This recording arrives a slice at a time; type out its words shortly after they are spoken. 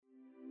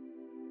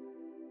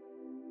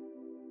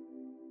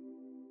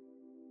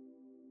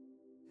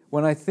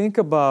When I think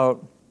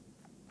about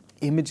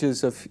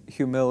images of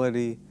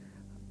humility,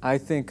 I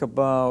think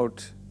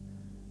about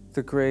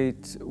the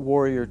great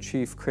warrior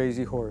chief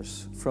Crazy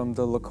Horse from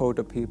the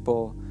Lakota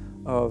people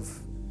of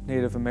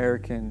Native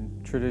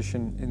American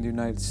tradition in the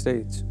United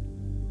States.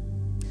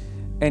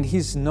 And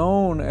he's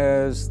known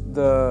as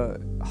the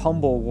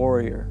humble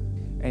warrior.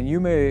 And you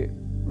may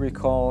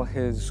recall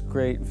his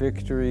great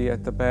victory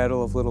at the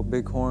Battle of Little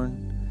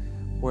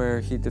Bighorn, where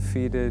he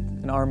defeated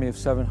an army of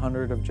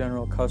 700 of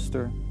General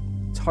Custer.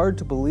 It's hard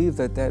to believe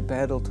that that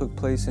battle took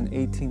place in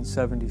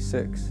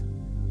 1876.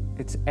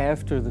 It's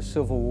after the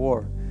Civil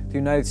War. The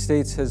United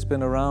States has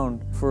been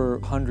around for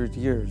 100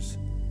 years,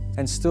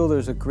 and still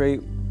there's a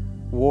great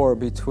war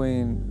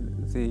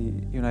between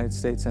the United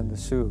States and the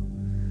Sioux.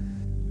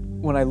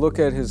 When I look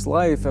at his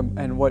life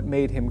and what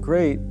made him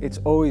great, it's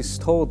always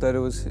told that it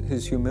was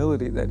his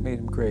humility that made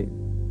him great.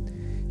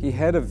 He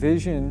had a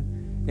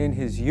vision in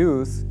his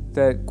youth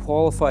that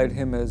qualified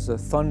him as a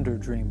thunder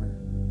dreamer.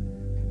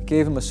 It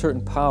gave him a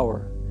certain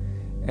power.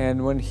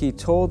 And when he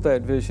told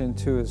that vision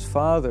to his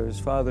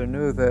father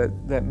knew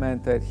that that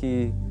meant that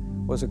he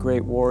was a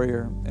great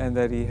warrior and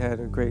that he had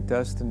a great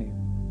destiny.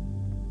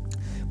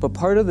 But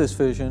part of this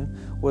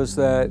vision was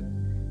that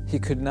he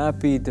could not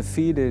be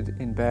defeated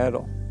in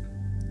battle.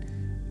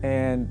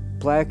 And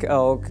Black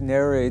Elk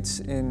narrates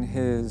in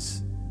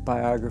his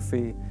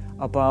biography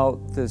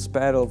about this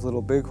Battle of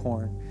Little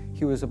Bighorn.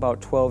 He was about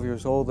 12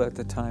 years old at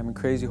the time, and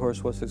Crazy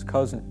Horse was his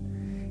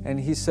cousin. And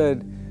he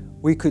said,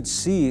 we could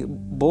see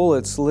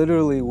bullets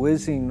literally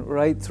whizzing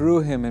right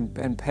through him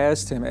and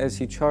past him as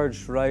he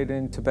charged right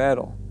into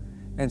battle.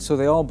 And so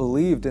they all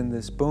believed in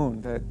this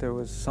boon, that there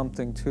was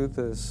something to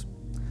this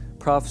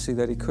prophecy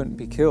that he couldn't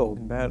be killed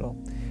in battle.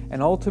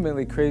 And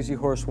ultimately, Crazy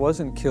Horse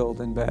wasn't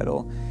killed in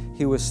battle.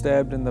 He was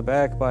stabbed in the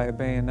back by a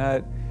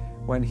bayonet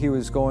when he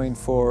was going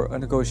for a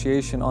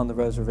negotiation on the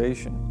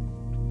reservation.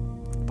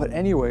 But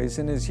anyways,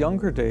 in his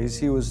younger days,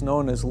 he was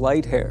known as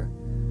Light Hair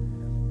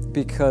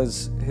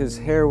because his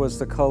hair was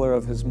the color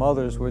of his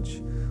mother's,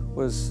 which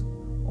was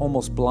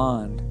almost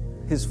blonde.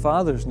 His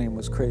father's name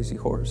was Crazy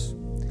Horse.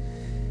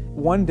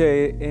 One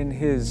day in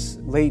his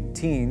late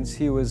teens,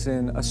 he was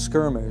in a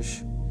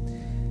skirmish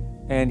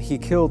and he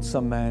killed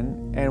some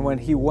men, and when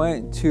he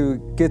went to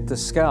get the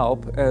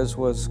scalp, as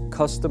was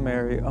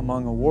customary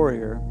among a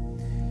warrior,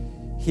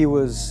 he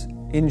was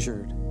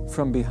injured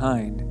from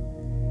behind.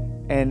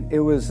 And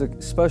it was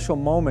a special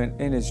moment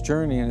in his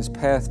journey and his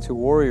path to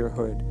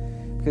warriorhood,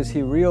 because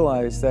he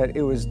realized that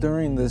it was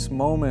during this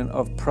moment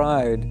of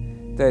pride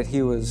that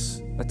he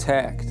was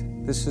attacked.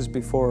 This is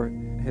before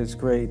his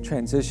great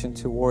transition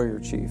to warrior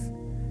chief.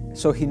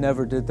 So he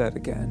never did that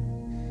again.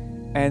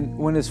 And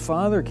when his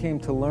father came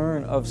to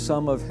learn of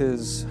some of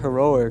his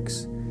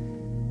heroics,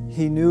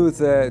 he knew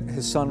that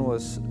his son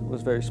was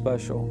very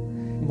special.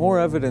 More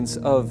evidence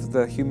of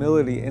the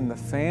humility in the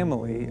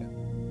family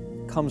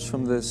comes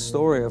from this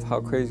story of how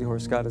Crazy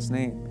Horse got his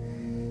name.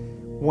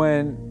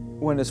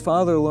 When his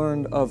father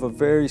learned of a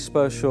very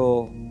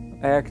special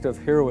act of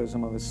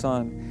heroism of his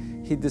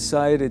son, he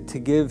decided to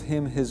give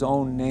him his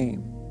own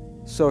name.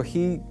 So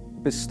he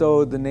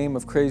bestowed the name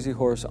of Crazy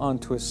Horse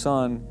onto his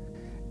son,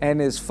 and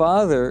his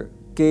father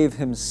gave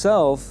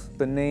himself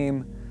the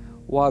name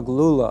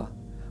Waglula,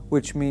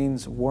 which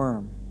means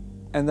worm.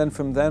 And then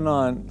from then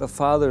on, the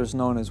father is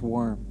known as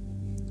Worm.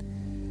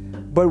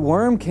 But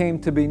Worm came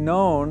to be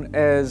known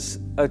as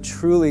a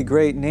truly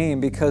great name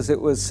because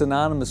it was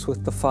synonymous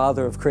with the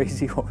father of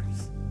Crazy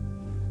Horse.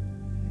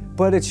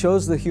 But it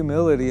shows the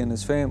humility in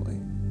his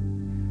family.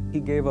 He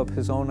gave up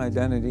his own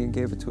identity and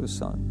gave it to his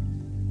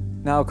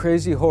son. Now,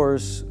 Crazy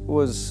Horse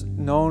was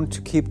known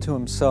to keep to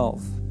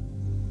himself.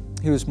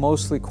 He was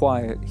mostly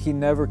quiet. He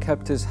never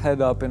kept his head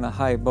up in a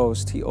high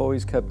boast. He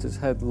always kept his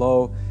head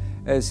low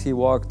as he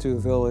walked through the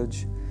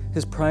village.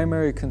 His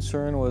primary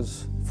concern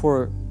was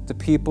for the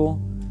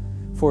people,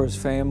 for his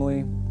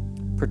family,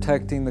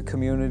 protecting the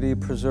community,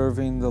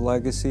 preserving the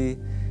legacy,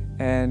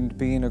 and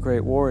being a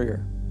great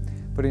warrior.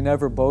 But he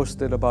never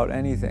boasted about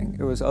anything.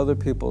 It was other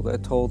people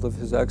that told of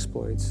his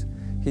exploits.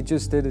 He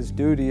just did his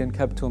duty and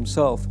kept to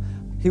himself.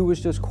 He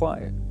was just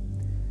quiet.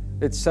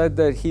 It's said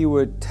that he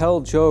would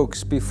tell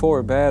jokes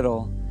before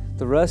battle.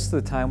 The rest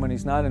of the time when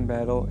he's not in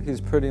battle,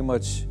 he's pretty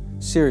much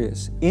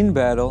serious. In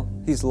battle,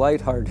 he's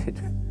lighthearted,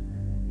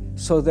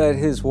 so that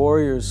his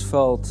warriors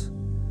felt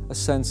a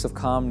sense of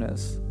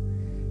calmness.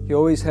 He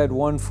always had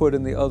one foot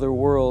in the other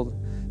world,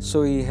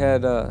 so he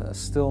had a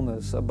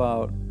stillness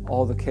about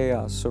all the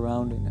chaos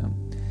surrounding him,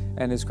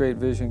 and his great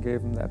vision gave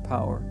him that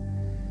power.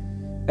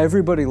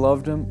 Everybody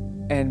loved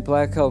him, and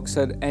Black Elk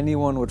said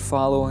anyone would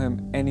follow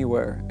him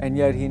anywhere, and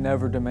yet he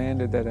never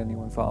demanded that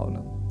anyone followed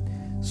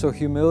him. So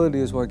humility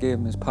is what gave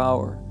him his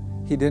power.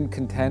 He didn't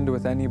contend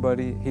with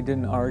anybody. He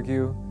didn't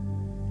argue.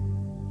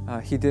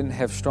 He didn't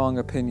have strong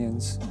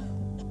opinions.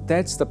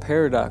 That's the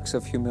paradox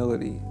of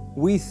humility.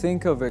 We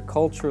think of it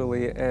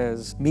culturally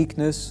as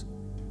meekness,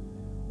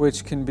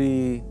 which can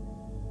be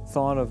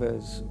thought of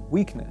as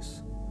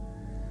weakness.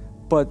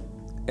 But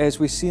as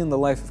we see in the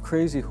life of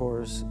Crazy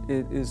Horse,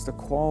 it is the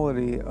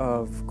quality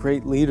of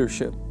great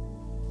leadership.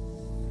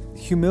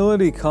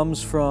 Humility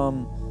comes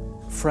from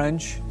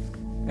French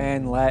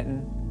and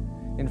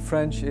Latin. In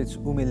French, it's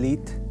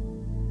humilite,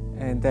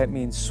 and that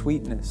means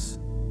sweetness.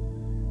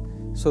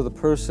 So the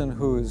person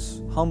who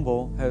is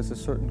humble has a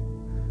certain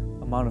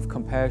amount of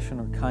compassion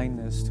or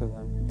kindness to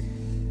them.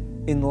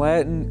 In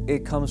Latin,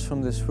 it comes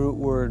from this root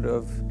word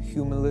of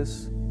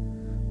humilis,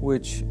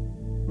 which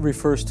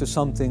refers to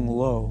something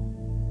low.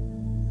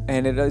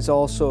 And it is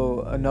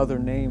also another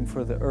name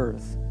for the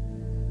earth.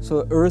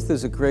 So earth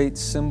is a great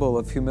symbol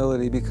of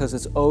humility because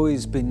it's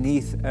always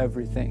beneath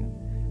everything.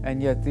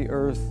 And yet the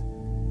earth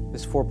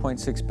is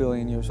 4.6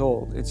 billion years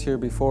old. It's here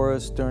before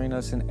us, during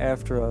us, and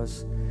after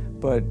us.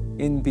 But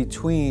in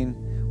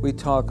between, we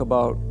talk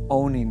about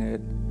owning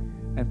it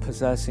and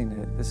possessing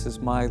it. This is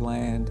my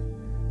land,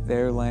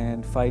 their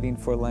land, fighting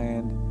for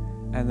land.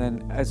 And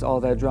then as all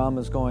that drama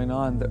is going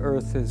on, the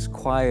earth is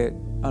quiet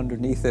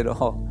underneath it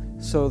all.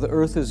 So the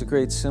earth is a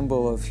great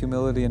symbol of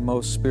humility in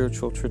most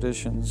spiritual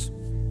traditions.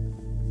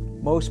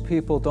 Most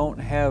people don't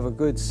have a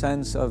good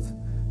sense of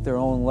their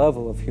own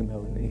level of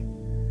humility.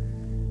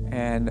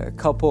 And a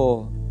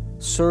couple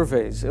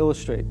surveys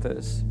illustrate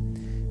this.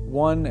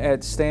 One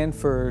at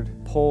Stanford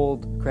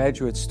polled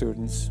graduate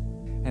students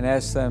and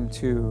asked them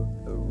to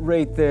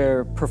rate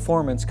their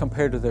performance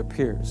compared to their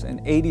peers.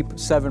 And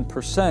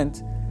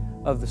 87%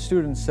 of the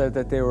students said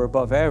that they were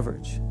above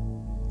average,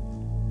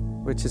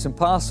 which is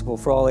impossible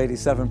for all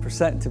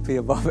 87% to be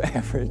above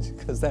average,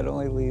 because that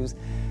only leaves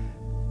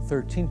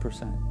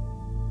 13%.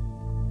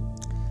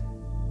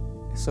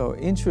 So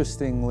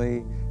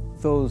interestingly,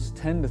 those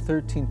 10 to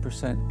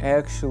 13%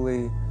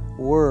 actually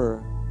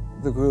were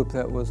the group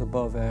that was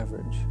above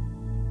average.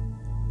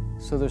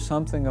 So there's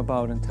something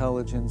about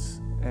intelligence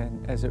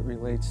and as it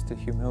relates to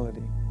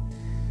humility.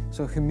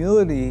 So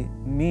humility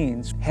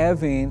means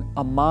having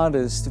a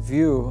modest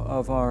view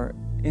of our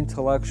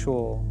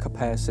intellectual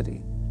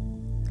capacity.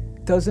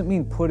 Doesn't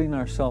mean putting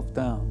ourselves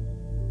down.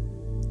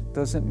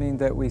 Doesn't mean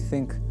that we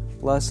think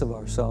less of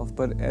ourselves,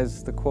 but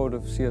as the quote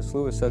of C.S.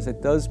 Lewis says,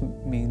 it does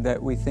mean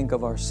that we think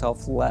of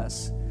ourselves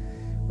less.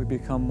 We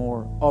become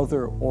more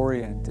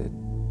other-oriented,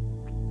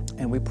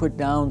 and we put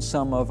down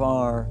some of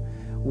our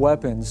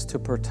weapons to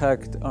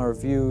protect our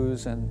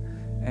views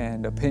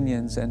and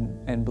opinions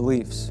and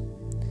beliefs.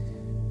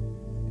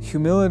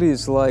 Humility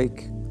is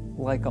like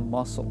a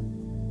muscle.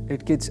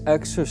 It gets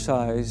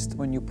exercised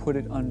when you put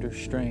it under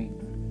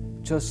strain.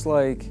 Just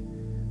like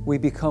we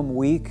become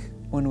weak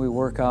when we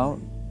work out.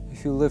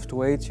 If you lift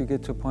weights, you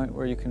get to a point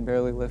where you can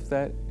barely lift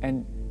that,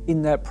 and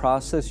in that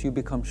process, you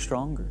become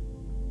stronger.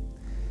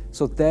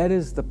 So that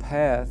is the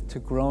path to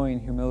growing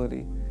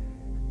humility,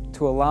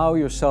 to allow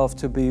yourself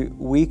to be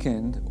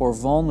weakened or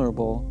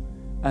vulnerable,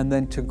 and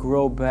then to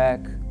grow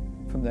back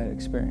from that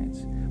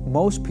experience.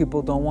 Most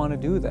people don't want to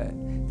do that.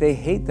 They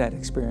hate that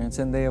experience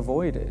and they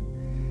avoid it.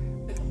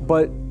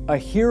 But a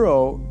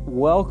hero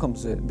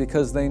welcomes it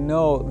because they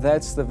know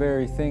that's the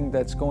very thing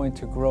that's going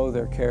to grow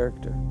their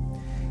character.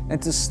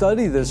 And to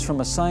study this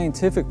from a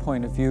scientific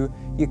point of view,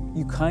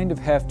 you kind of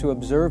have to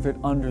observe it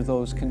under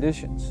those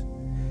conditions.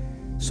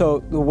 So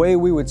the way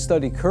we would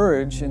study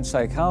courage in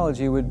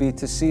psychology would be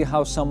to see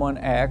how someone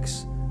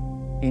acts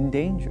in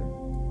danger.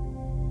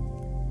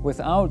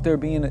 Without there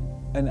being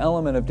an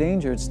element of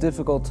danger, it's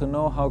difficult to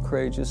know how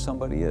courageous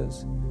somebody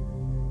is.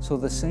 So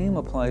the same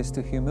applies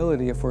to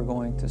humility if we're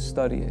going to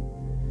study it.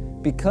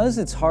 Because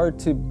it's hard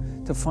to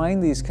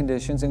find these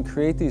conditions and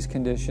create these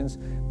conditions,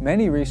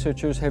 many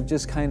researchers have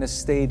just kind of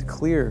stayed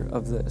clear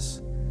of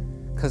this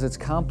because it's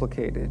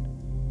complicated.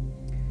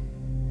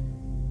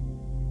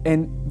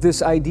 And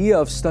this idea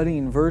of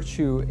studying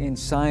virtue in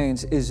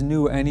science is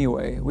new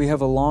anyway. We have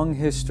a long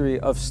history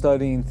of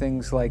studying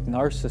things like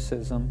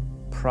narcissism,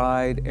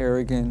 pride,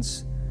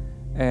 arrogance,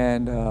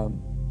 and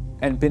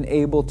been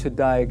able to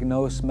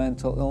diagnose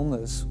mental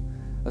illness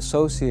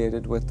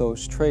associated with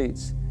those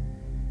traits.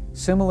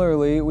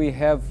 Similarly, we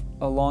have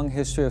a long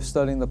history of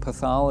studying the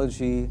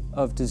pathology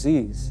of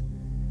disease.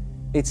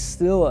 It's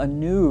still a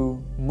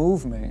new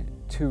movement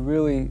to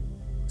really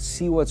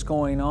see what's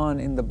going on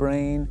in the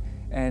brain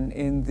and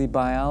in the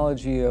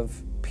biology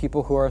of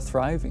people who are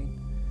thriving,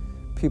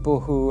 people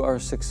who are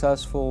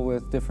successful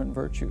with different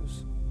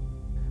virtues.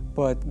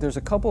 But there's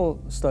a couple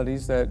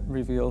studies that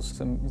reveal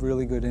some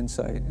really good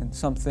insight and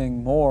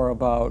something more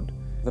about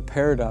the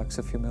paradox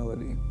of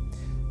humility.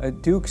 A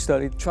Duke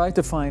study tried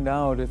to find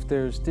out if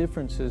there's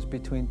differences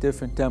between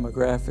different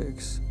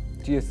demographics.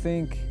 Do you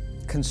think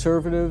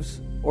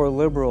conservatives or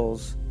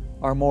liberals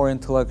are more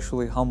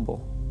intellectually humble?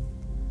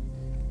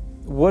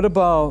 What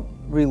about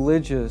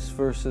religious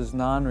versus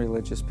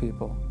non-religious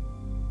people?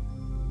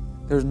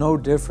 There's no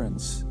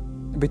difference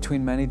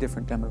between many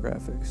different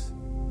demographics.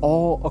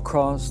 All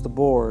across the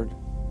board,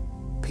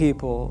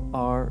 people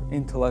are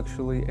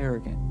intellectually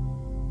arrogant.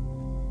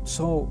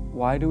 So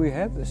why do we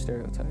have this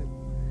stereotype?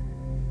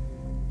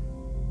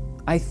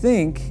 I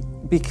think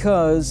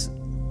because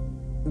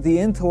the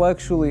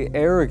intellectually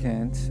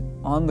arrogant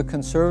on the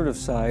conservative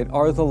side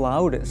are the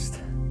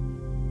loudest.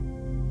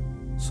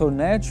 So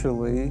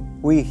naturally,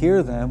 we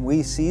hear them,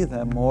 we see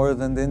them more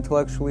than the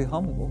intellectually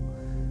humble.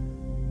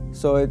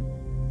 So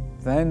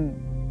then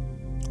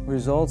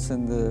results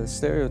in the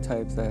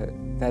stereotype that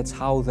that's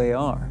how they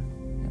are.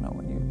 You know,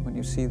 when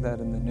you see that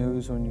in the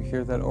news, when you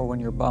hear that, or when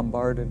you're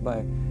bombarded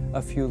by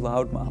a few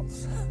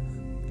loudmouths.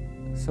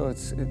 So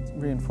it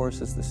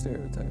reinforces the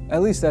stereotype.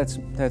 At least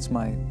that's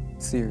my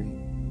theory.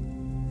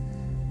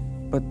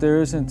 But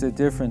there isn't a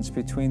difference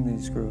between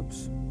these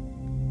groups.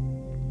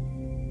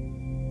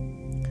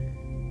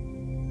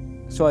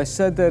 So I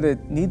said that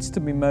it needs to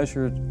be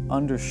measured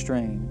under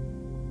strain.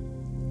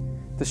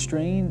 The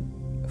strain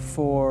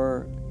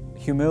for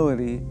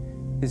humility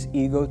is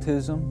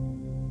egotism,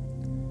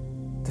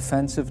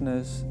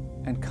 defensiveness,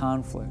 and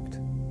conflict.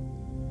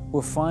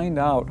 We'll find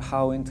out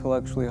how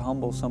intellectually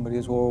humble somebody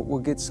is. We'll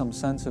get some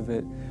sense of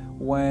it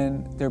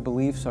when their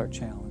beliefs are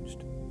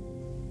challenged.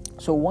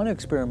 So one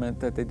experiment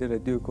that they did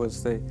at Duke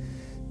was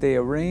they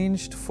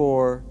arranged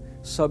for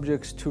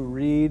subjects to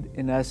read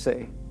an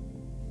essay.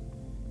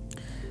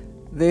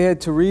 They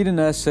had to read an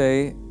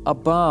essay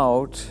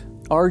about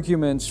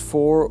arguments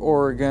for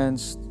or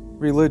against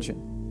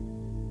religion.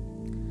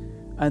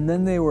 And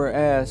then they were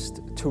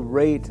asked to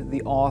rate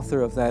the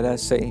author of that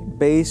essay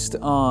based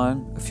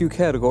on a few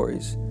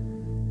categories.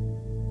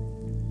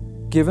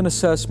 Give an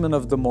assessment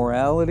of the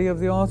morality of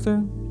the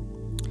author,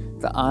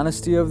 the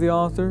honesty of the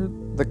author,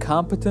 the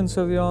competence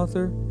of the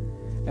author,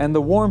 and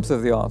the warmth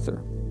of the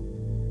author.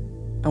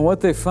 And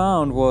what they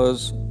found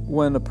was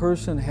when a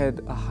person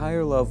had a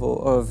higher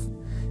level of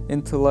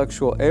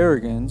intellectual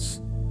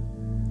arrogance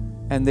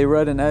and they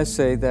read an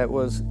essay that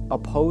was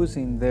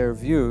opposing their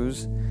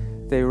views,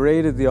 they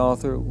rated the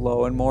author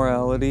low in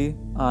morality,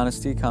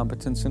 honesty,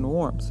 competence, and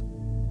warmth.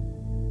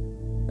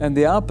 And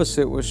the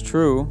opposite was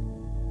true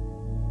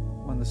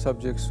when the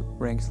subjects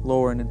ranked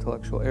lower in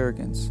intellectual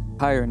arrogance,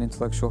 higher in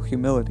intellectual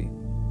humility.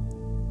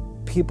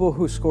 People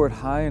who scored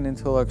high in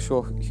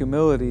intellectual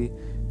humility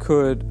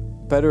could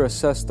better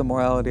assess the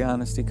morality,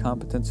 honesty,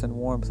 competence, and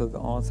warmth of the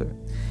author.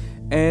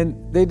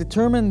 And they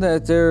determined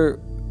that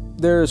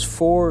there's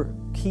 4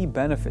 key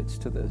benefits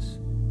to this,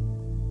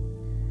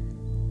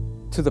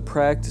 to the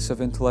practice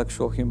of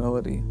intellectual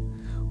humility.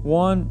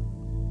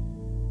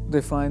 1,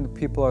 they find that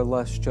people are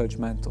less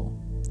judgmental.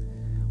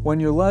 When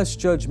you're less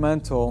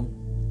judgmental,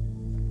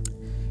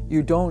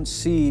 you don't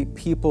see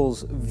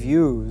people's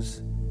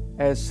views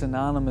as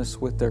synonymous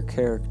with their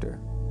character.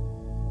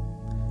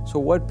 So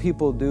what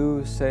people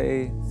do,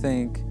 say,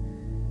 think,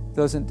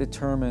 doesn't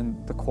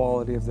determine the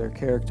quality of their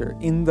character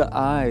in the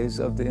eyes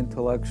of the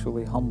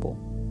intellectually humble.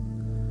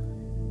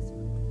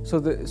 So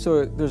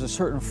there's a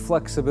certain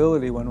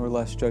flexibility when we're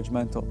less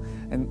judgmental.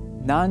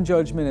 And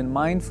non-judgment and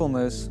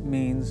mindfulness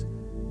means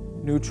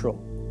neutral,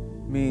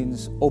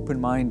 means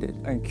open-minded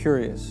and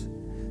curious.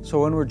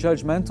 So when we're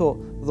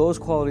judgmental, those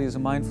qualities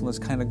of mindfulness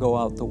kind of go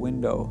out the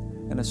window,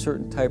 and a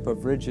certain type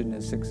of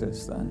rigidness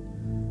exists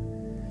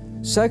then.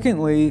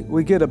 Secondly,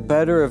 we get a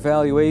better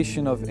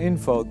evaluation of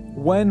info.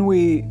 When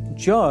we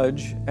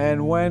judge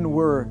and when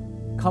we're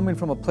coming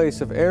from a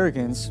place of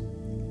arrogance,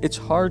 it's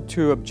hard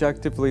to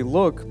objectively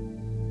look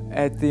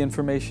at the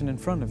information in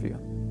front of you.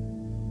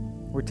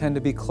 We tend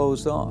to be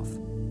closed off,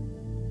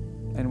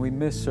 and we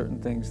miss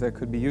certain things that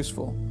could be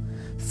useful.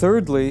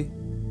 Thirdly,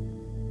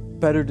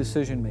 better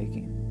decision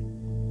making.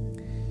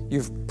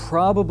 You've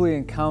probably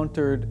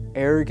encountered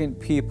arrogant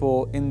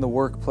people in the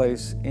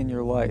workplace in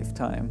your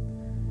lifetime.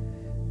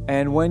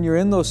 And when you're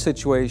in those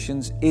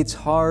situations, it's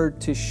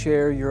hard to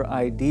share your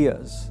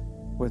ideas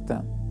with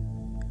them.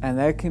 And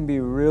that can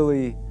be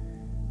really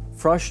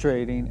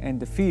frustrating and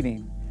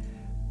defeating.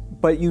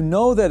 But you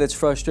know that it's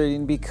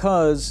frustrating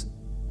because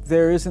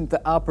there isn't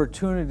the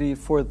opportunity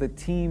for the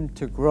team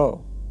to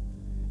grow.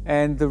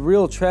 And the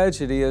real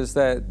tragedy is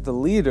that the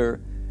leader,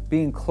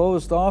 being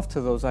closed off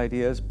to those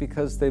ideas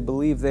because they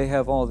believe they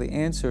have all the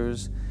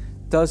answers,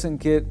 doesn't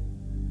get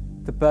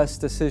the best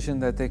decision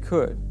that they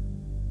could.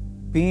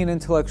 Being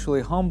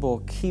intellectually humble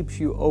keeps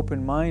you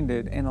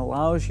open-minded and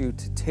allows you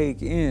to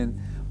take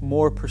in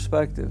more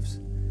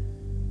perspectives.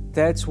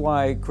 That's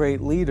why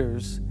great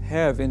leaders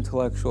have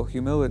intellectual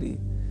humility,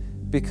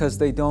 because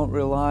they don't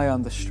rely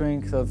on the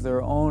strength of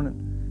their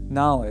own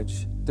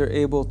knowledge. They're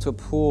able to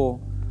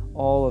pool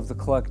all of the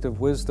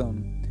collective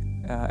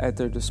wisdom at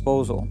their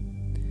disposal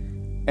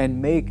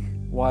and make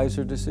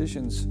wiser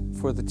decisions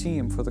for the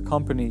team, for the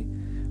company,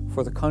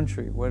 for the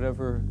country,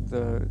 whatever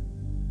the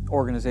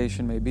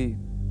organization may be.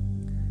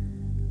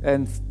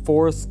 And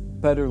fourth,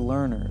 better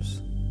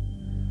learners.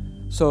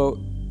 So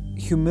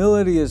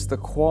humility is the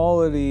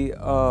quality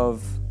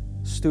of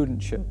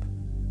studentship.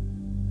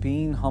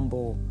 Being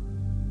humble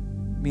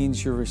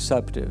means you're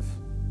receptive.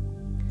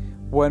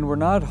 When we're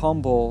not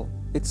humble,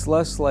 it's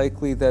less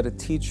likely that a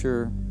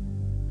teacher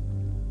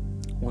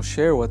will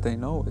share what they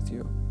know with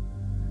you.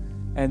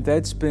 And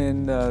that's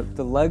been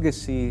the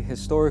legacy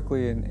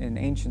historically in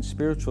ancient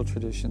spiritual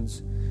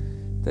traditions,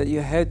 that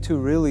you had to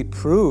really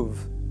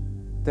prove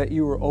that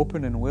you were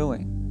open and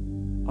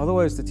willing.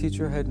 Otherwise, the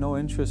teacher had no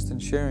interest in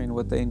sharing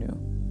what they knew.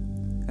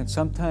 And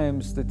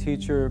sometimes the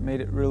teacher made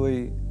it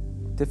really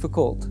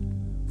difficult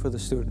for the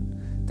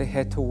student. They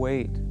had to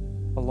wait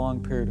a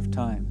long period of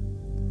time.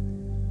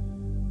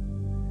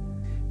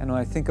 And when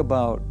I think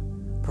about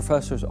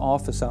professors'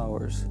 office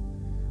hours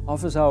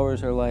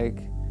are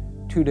like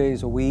 2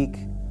 days a week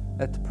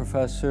that the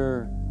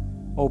professor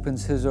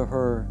opens his or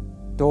her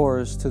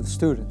doors to the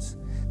students.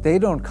 They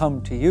don't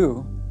come to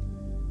you.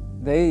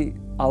 They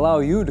allow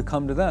you to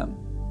come to them.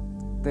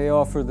 They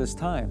offer this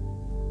time.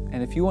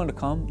 And if you want to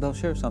come, they'll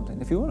share something.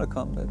 If you want to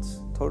come,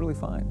 that's totally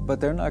fine. But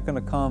they're not going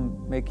to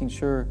come making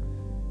sure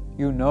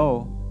you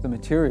know the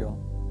material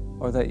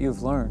or that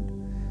you've learned.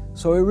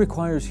 So it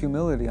requires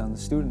humility on the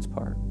student's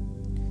part.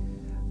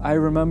 I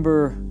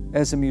remember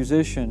as a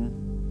musician,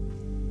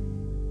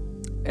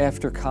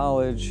 after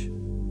college,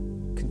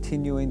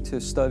 continuing to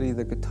study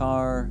the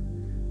guitar.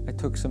 I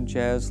took some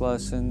jazz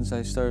lessons.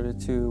 I started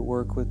to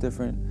work with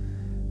different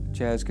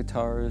jazz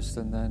guitarists,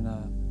 and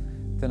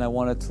then I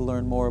wanted to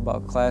learn more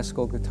about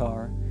classical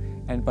guitar.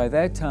 And by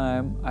that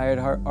time, I had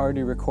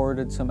already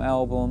recorded some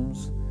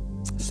albums,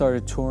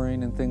 started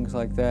touring and things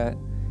like that.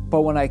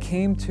 But when I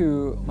came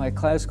to my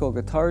classical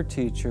guitar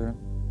teacher,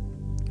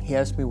 he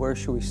asked me, where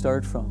should we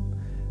start from?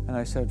 And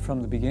I said,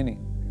 from the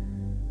beginning.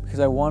 Because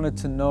I wanted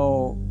to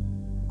know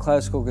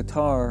classical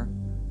guitar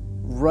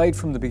right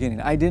from the beginning.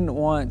 I didn't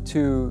want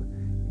to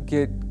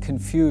get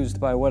confused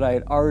by what I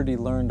had already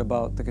learned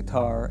about the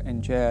guitar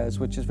and jazz,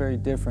 which is very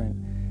different,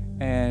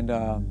 and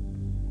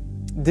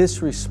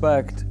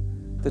disrespect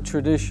the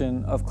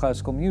tradition of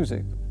classical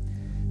music.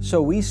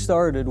 So we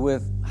started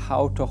with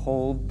how to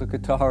hold the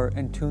guitar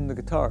and tune the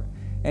guitar.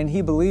 And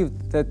he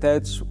believed that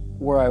that's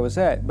where I was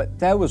at. But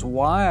that was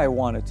why I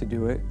wanted to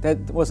do it.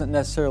 That wasn't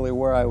necessarily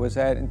where I was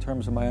at in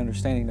terms of my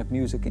understanding of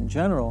music in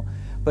general,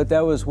 but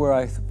that was where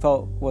I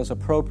felt was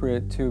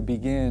appropriate to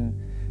begin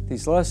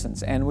these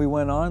lessons. And we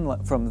went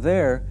on from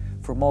there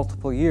for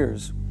multiple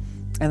years.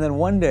 And then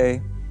one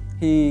day,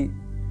 he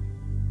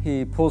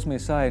pulls me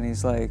aside and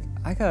he's like,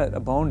 I got a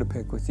bone to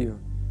pick with you.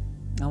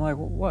 I'm like,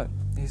 what?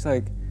 He's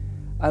like,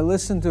 I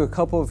listened to a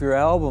couple of your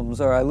albums,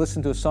 or I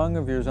listened to a song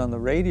of yours on the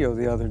radio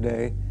the other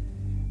day,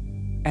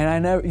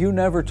 and you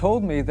never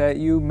told me that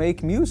you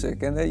make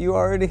music and that you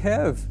already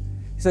have.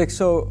 He's like,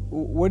 so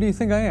what do you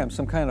think I am?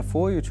 Some kind of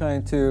fool? You're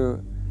trying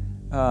to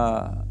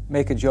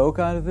make a joke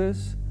out of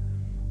this?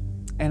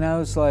 And I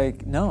was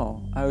like,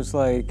 no. I was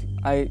like,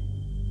 I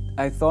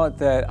thought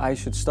that I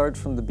should start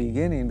from the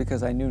beginning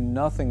because I knew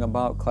nothing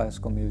about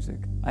classical music.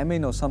 I may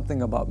know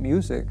something about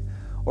music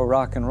or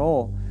rock and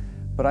roll,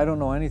 but I don't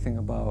know anything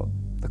about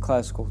the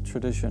classical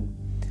tradition.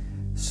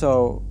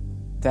 So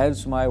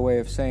that's my way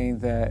of saying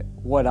that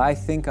what I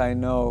think I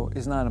know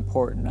is not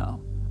important now.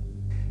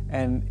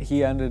 And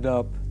he ended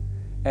up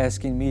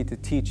asking me to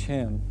teach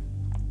him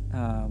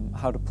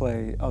how to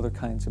play other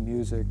kinds of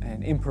music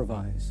and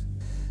improvise.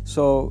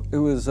 So it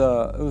was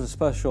a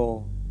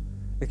special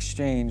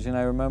exchange, and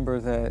I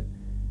remember that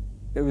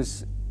it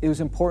was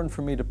important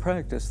for me to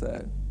practice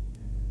that.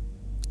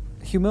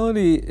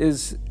 Humility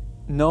is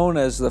known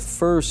as the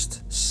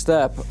first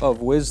step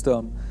of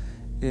wisdom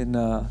in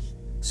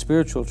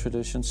spiritual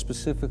tradition,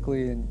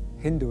 specifically in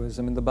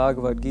Hinduism. In the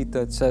Bhagavad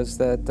Gita, it says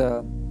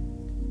that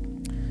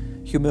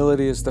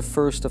humility is the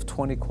first of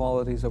 20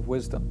 qualities of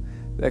wisdom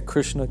that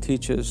Krishna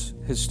teaches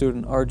his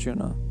student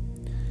Arjuna.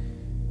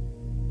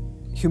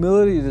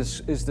 Humility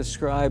is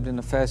described in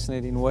a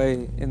fascinating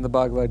way in the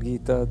Bhagavad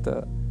Gita,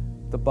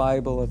 the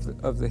Bible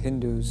of the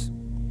Hindus.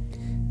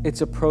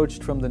 It's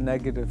approached from the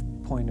negative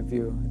point of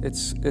view. It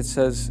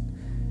says,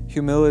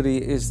 humility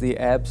is the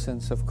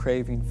absence of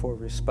craving for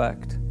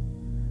respect.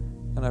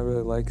 And I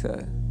really like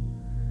that.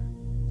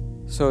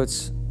 So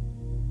it's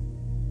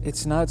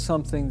not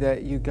something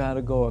that you got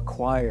to go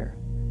acquire.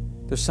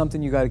 There's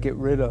something you got to get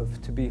rid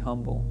of to be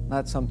humble,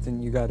 not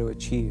something you got to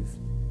achieve.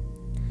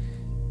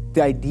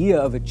 The idea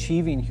of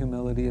achieving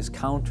humility is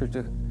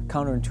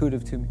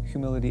counterintuitive to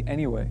humility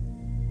anyway.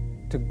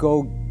 To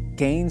go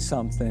gain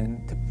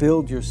something, to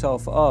build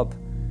yourself up,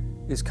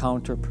 is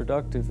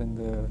counterproductive in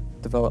the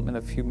development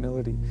of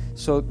humility.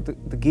 So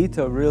the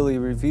Gita really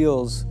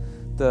reveals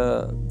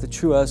the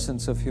true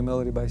essence of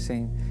humility by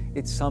saying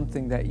it's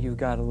something that you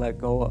got to let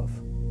go of.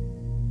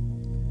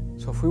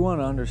 So if we want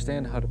to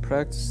understand how to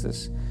practice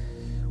this,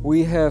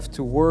 we have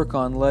to work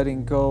on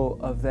letting go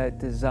of that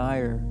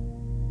desire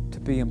to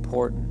be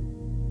important.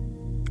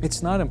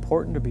 It's not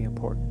important to be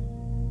important.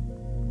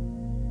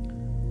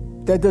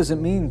 That doesn't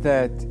mean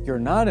that you're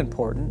not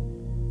important,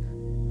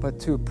 but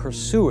to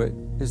pursue it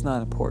is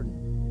not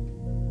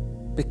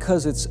important,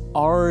 because it's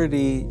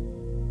already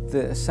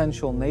the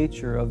essential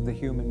nature of the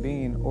human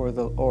being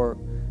or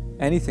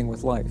anything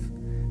with life.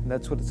 And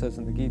that's what it says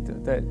in the Gita,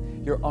 that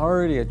you're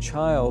already a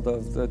child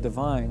of the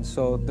divine,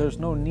 so there's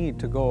no need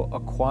to go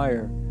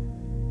acquire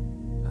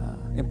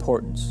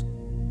importance.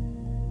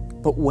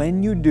 But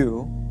when you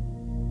do,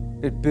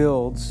 it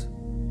builds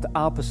the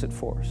opposite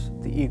force,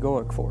 the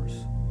egoic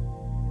force.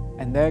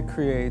 And that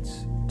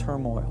creates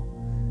turmoil.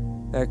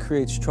 That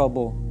creates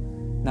trouble,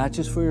 not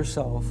just for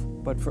yourself,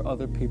 but for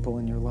other people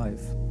in your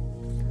life.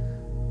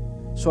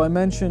 So I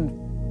mentioned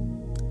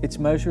it's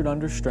measured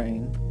under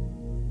strain.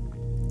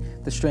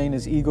 The strain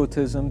is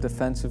egotism,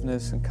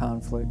 defensiveness, and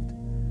conflict.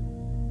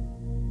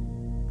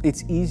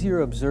 It's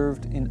easier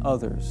observed in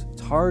others.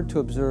 It's hard to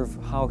observe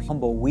how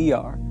humble we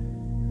are.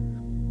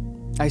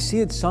 I see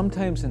it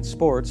sometimes in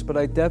sports, but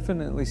I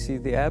definitely see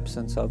the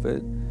absence of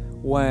it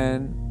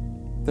when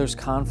there's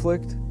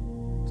conflict.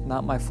 It's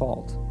not my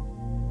fault.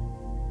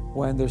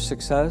 When there's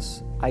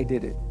success, I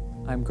did it.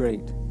 I'm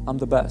great. I'm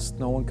the best.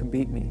 No one can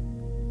beat me.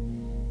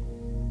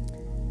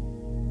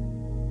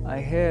 I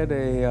had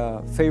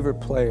a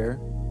favorite player.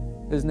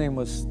 His name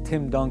was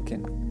Tim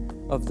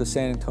Duncan of the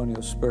San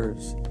Antonio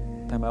Spurs.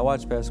 And I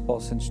watched basketball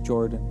since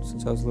Jordan,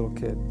 since I was a little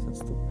kid, since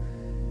the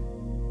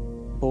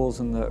Bulls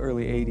in the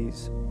early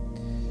 80s.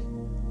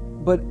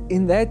 But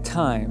in that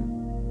time,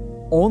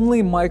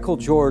 only Michael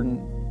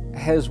Jordan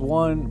has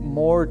won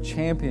more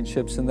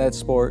championships in that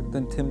sport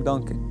than Tim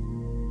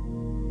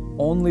Duncan.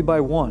 Only by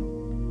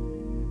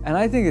one. And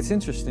I think it's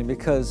interesting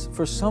because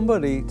for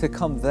somebody to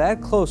come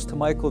that close to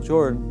Michael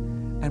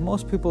Jordan, and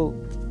most people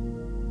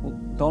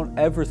don't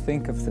ever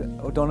think of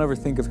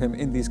him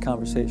in these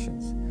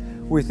conversations.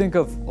 We think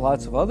of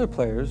lots of other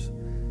players,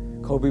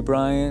 Kobe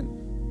Bryant,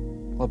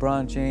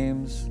 LeBron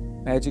James,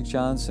 Magic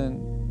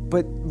Johnson,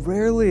 but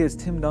rarely is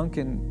Tim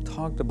Duncan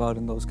talked about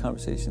in those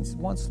conversations.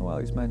 Once in a while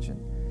he's mentioned.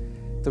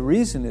 The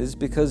reason is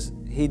because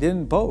he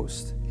didn't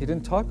boast. He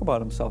didn't talk about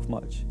himself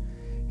much.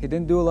 He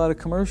didn't do a lot of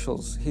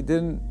commercials. He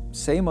didn't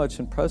say much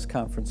in press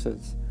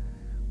conferences.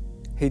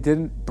 He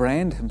didn't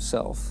brand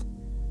himself.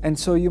 And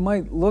so you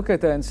might look at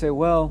that and say,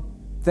 well,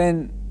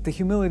 then the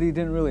humility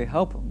didn't really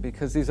help him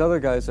because these other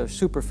guys are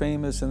super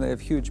famous and they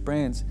have huge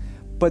brands.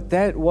 But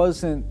that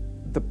wasn't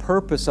the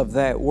purpose of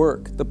that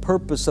work. The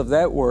purpose of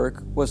that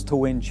work was to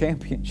win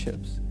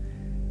championships.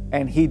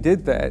 And he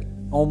did that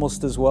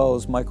almost as well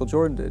as Michael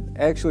Jordan did.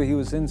 Actually, he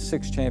was in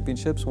 6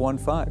 championships, won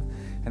 5.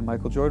 And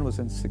Michael Jordan was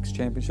in 6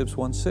 championships,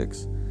 won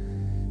 6.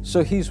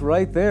 So he's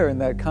right there in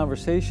that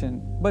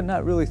conversation, but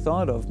not really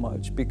thought of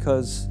much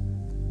because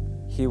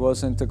he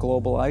wasn't a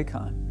global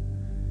icon.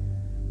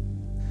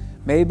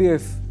 Maybe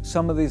if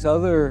some of these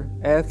other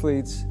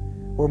athletes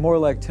were more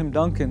like Tim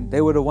Duncan, they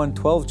would have won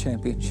 12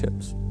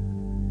 championships.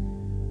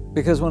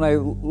 Because when I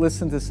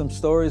listened to some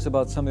stories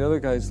about some of the other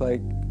guys,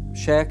 like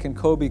Shaq and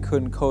Kobe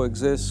couldn't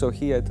coexist, so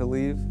he had to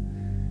leave.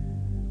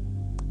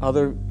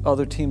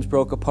 Other teams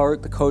broke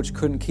apart. The coach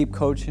couldn't keep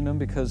coaching them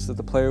because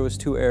the player was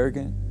too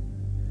arrogant.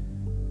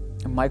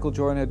 And Michael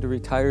Jordan had to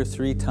retire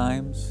 3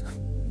 times.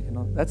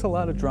 That's a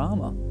lot of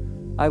drama.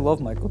 I love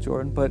Michael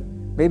Jordan, but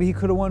maybe he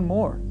could have won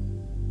more.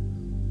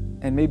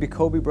 And maybe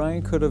Kobe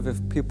Bryant could have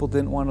if people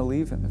didn't want to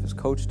leave him, if his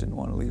coach didn't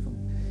want to leave him.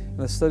 And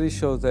the studies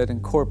show that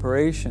in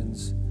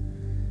corporations,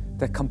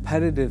 that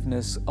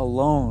competitiveness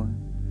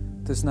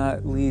alone does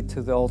not lead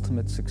to the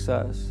ultimate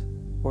success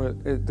or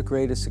the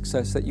greatest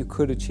success that you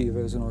could achieve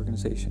as an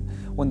organization.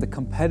 When the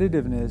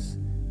competitiveness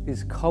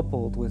is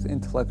coupled with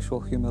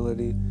intellectual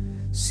humility,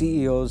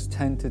 CEOs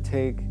tend to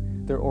take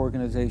their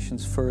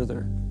organizations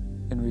further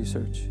in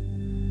research.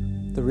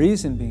 The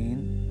reason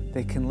being,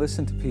 they can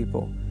listen to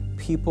people.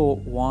 People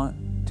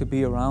want to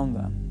be around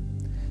them.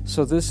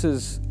 So this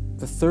is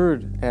the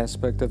third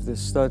aspect of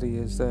this study,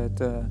 is that,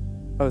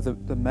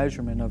 the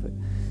measurement of it,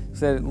 is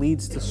that it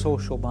leads to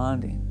social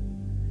bonding.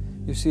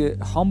 You see,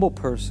 a humble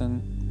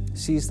person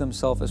sees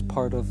themselves as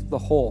part of the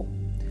whole.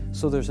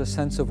 So there's a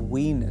sense of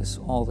we-ness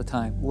all the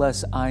time,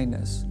 less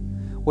I-ness.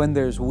 When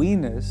there's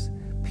we-ness,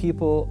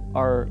 people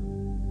are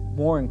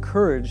more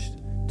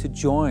encouraged to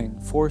join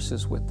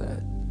forces with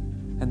that.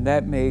 And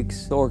that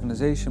makes the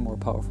organization more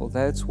powerful.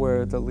 That's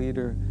where the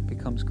leader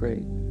becomes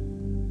great.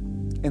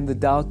 In the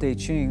Tao Te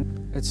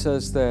Ching, it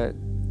says that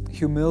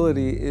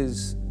humility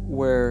is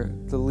where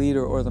the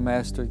leader or the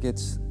master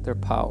gets their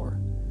power.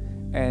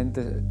 And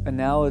the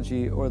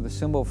analogy or the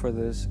symbol for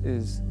this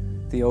is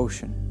the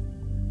ocean.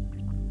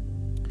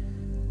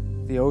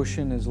 The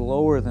ocean is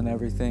lower than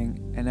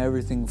everything, and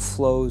everything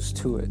flows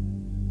to it.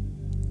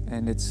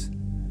 And its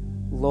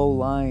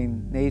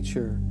low-lying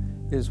nature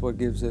is what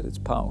gives it its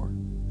power.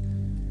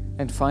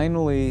 And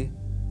finally,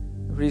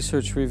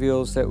 research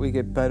reveals that we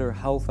get better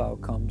health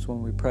outcomes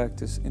when we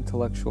practice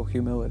intellectual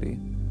humility.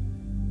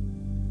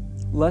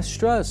 Less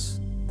stress.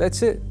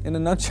 That's it, in a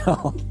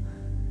nutshell.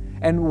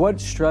 And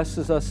what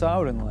stresses us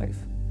out in life?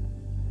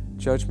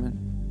 Judgment.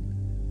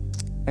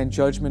 And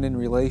judgment in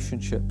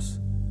relationships.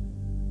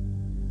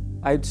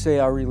 I'd say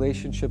our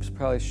relationships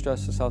probably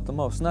stress us out the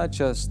most. Not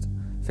just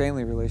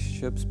family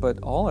relationships, but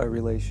all our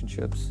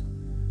relationships.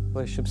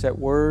 Relationships at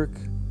work,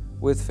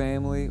 with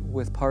family,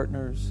 with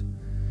partners.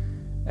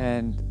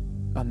 And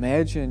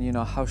imagine,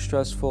 how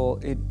stressful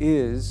it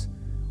is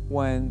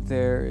when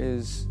there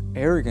is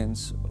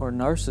arrogance or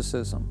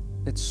narcissism.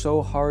 It's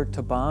so hard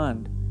to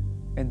bond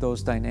in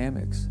those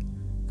dynamics.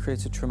 It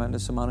creates a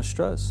tremendous amount of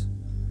stress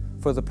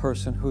for the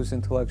person who's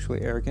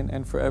intellectually arrogant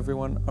and for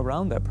everyone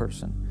around that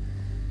person.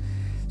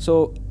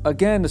 So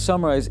again, to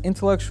summarize,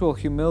 intellectual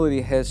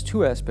humility has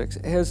 2 aspects.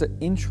 It has an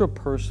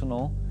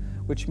intrapersonal,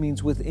 which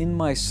means within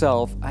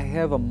myself, I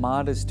have a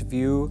modest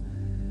view,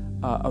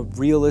 a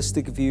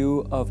realistic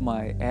view of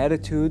my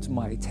attitudes,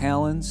 my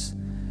talents,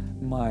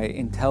 my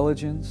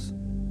intelligence.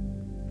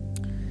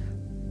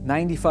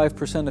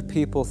 95% of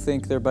people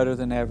think they're better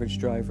than average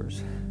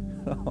drivers.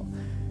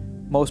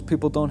 Most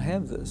people don't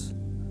have this.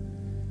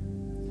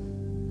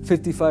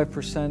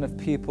 55% of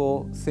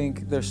people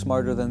think they're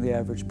smarter than the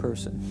average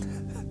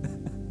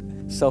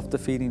person.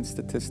 Self-defeating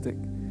statistic.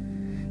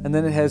 And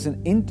then it has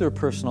an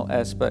interpersonal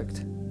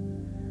aspect,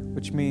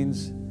 which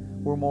means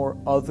we're more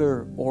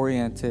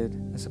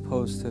other-oriented as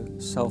opposed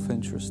to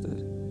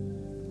self-interested.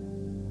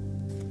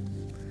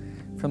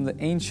 From the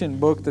ancient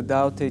book, the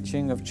Tao Te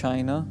Ching of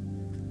China,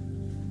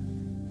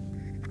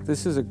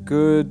 this is a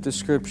good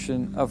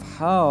description of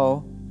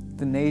how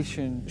the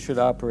nation should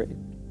operate.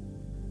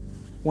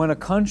 When a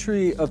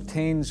country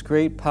obtains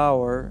great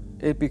power,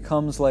 it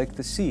becomes like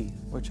the sea,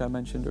 which I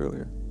mentioned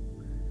earlier.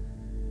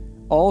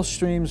 All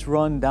streams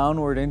run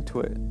downward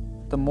into it.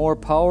 The more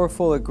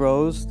powerful it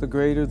grows, the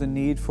greater the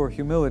need for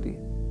humility.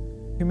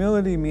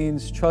 Humility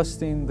means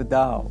trusting the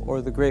Tao,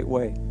 or the Great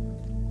Way,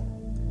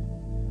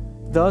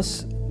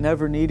 thus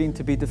never needing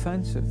to be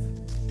defensive.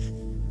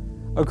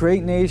 A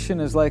great nation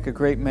is like a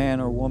great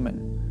man or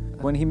woman.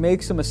 When he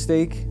makes a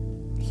mistake,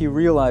 he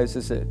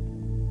realizes it.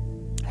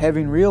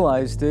 Having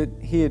realized it,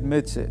 he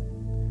admits it.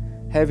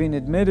 Having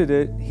admitted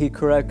it, he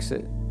corrects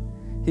it.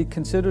 He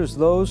considers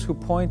those who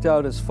point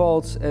out his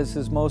faults as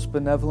his most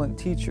benevolent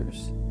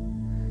teachers.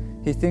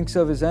 He thinks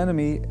of his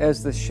enemy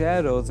as the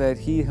shadow that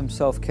he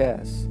himself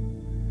casts.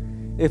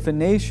 If a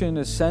nation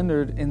is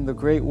centered in the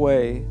Great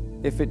Way,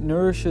 if it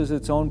nourishes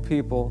its own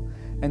people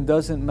and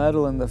doesn't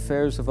meddle in the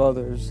affairs of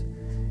others,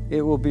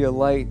 it will be a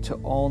light to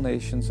all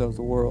nations of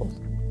the world.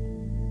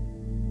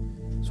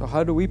 So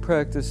how do we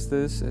practice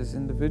this as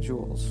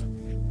individuals?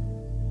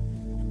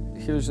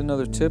 Here's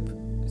another tip.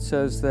 It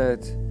says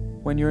that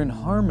when you're in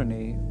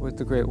harmony with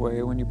the Great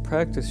Way, when you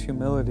practice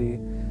humility,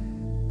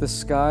 the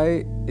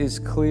sky is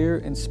clear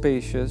and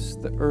spacious,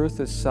 the earth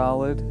is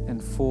solid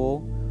and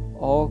full,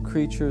 all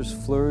creatures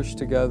flourish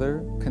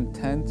together,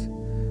 content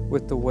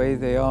with the way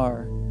they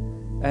are,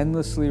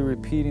 endlessly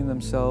repeating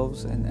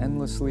themselves and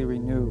endlessly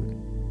renewed.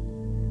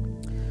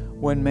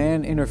 When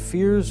man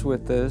interferes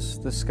with this,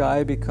 the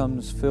sky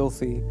becomes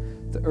filthy,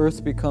 the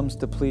earth becomes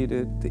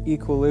depleted, the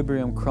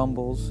equilibrium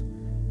crumbles,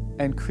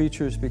 and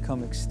creatures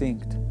become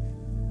extinct.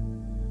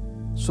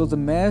 So the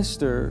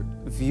master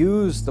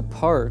views the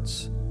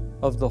parts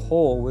of the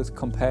whole with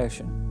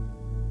compassion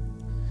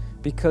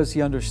because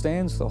he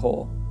understands the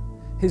whole.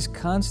 His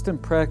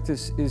constant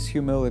practice is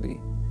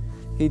humility.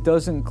 He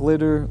doesn't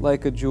glitter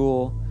like a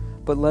jewel,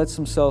 but lets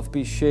himself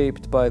be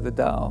shaped by the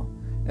Tao,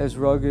 as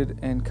rugged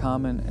and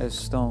common as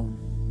stone.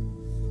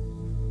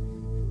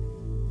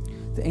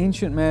 The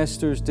ancient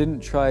masters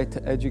didn't try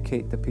to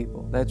educate the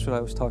people. That's what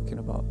I was talking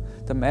about.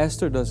 The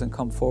master doesn't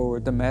come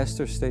forward, the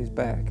master stays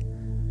back,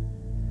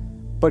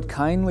 but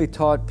kindly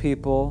taught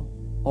people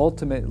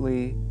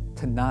ultimately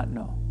to not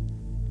know.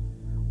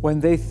 When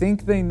they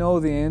think they know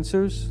the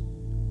answers,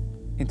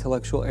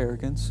 intellectual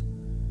arrogance,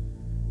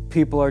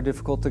 people are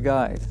difficult to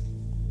guide.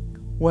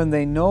 When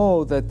they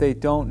know that they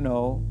don't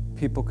know,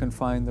 people can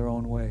find their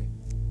own way.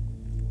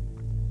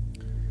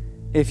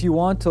 If you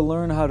want to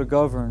learn how to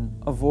govern,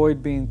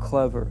 avoid being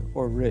clever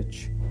or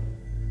rich.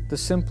 The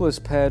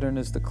simplest pattern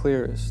is the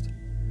clearest.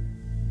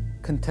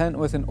 Content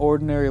with an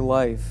ordinary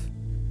life,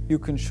 you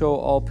can show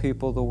all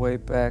people the way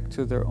back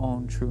to their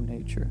own true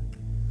nature.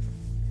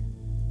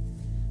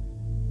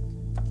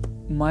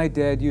 My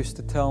dad used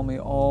to tell me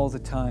all the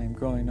time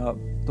growing up,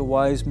 the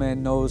wise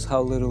man knows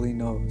how little he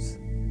knows.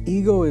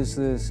 Ego is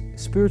this,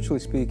 spiritually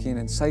speaking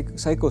and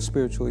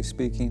psycho-spiritually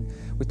speaking,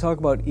 we talk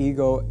about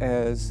ego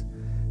as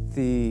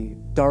the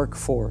dark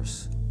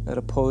force that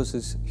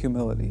opposes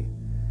humility.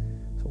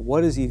 So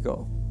what is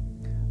ego?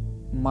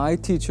 My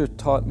teacher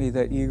taught me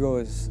that ego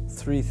is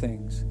three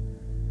things.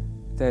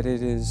 That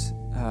it is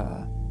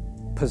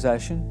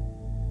possession,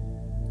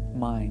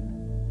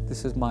 mine.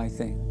 This is my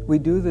thing. We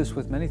do this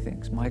with many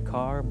things. My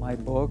car, my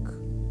book,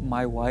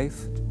 my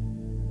wife,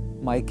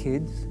 my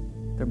kids.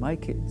 They're my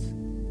kids.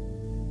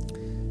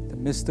 The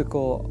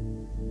mystical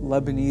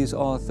Lebanese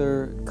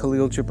author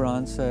Khalil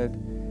Gibran said,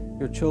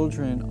 "Your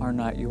children are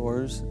not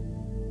yours.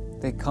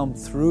 They come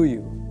through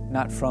you,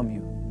 not from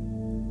you.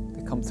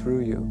 They come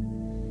through you.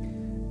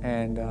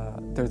 And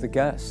they're the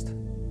guest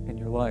in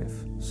your life.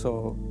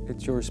 So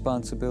it's your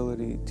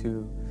responsibility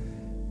to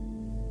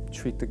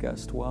treat the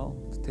guest well,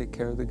 to take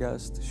care of the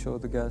guest, to show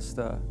the guest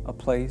a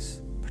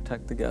place,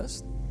 protect the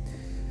guest.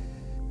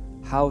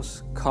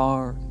 House,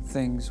 car,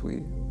 things,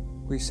 we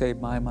say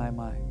my.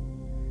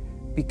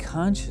 Be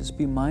conscious,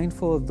 be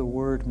mindful of the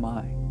word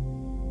my.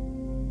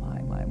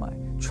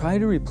 Try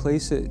to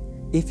replace it,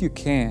 if you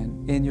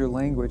can, in your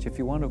language. If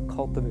you want to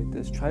cultivate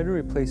this, try to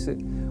replace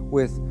it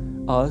with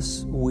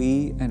us,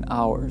 we, and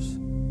ours.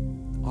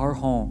 Our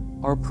home,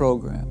 our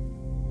program,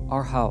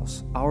 our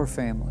house, our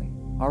family,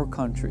 our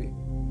country,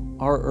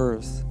 our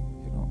earth,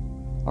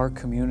 our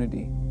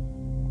community.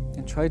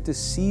 And try to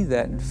see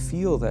that and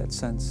feel that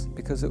sense,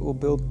 because it will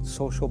build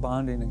social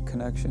bonding and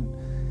connection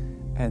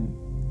and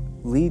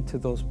lead to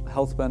those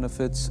health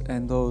benefits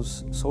and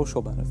those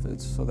social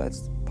benefits. So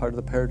that's part of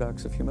the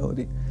paradox of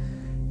humility.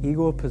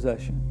 Ego of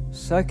possession.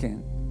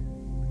 Second,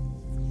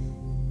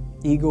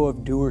 ego of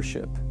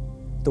doership.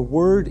 The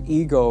word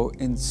ego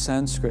in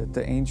Sanskrit,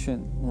 the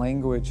ancient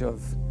language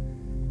of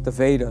the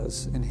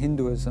Vedas in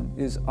Hinduism,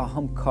 is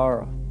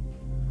ahamkara.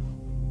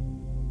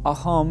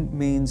 Aham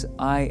means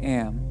I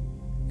am,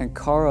 and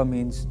kara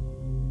means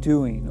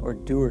doing or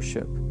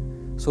doership.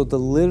 So the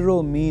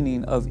literal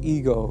meaning of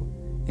ego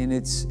in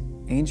its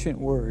ancient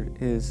word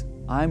is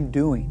I'm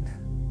doing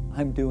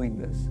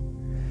this.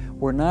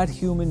 We're not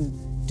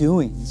human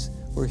doings,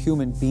 we're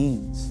human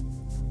beings.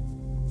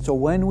 So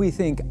when we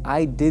think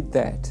I did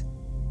that,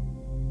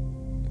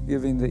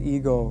 giving the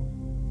ego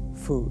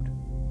food,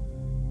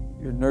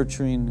 you're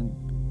nurturing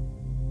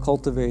and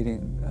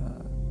cultivating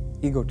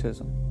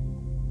egotism,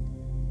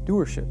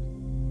 doership.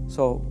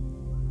 So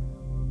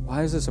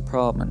why is this a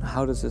problem and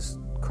how does this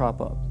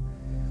crop up?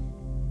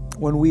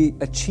 When we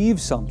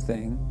achieve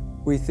something,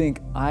 we think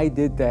I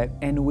did that,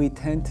 and we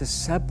tend to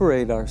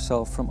separate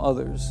ourselves from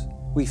others.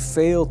 We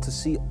fail to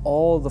see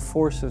all the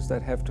forces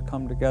that have to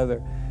come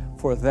together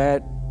for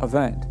that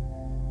event.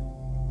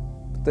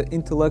 The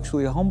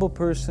intellectually humble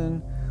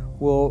person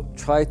will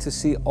try to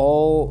see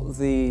all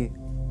the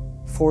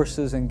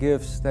forces and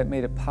gifts that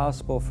made it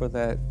possible for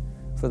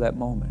that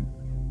moment.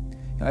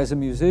 As a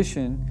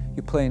musician,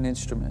 you play an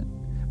instrument,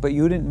 but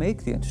you didn't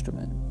make the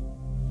instrument.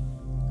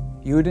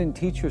 You didn't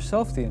teach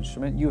yourself the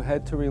instrument. You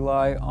had to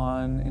rely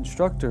on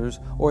instructors,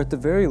 or at the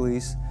very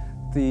least,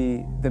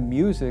 the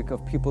music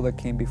of people that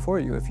came before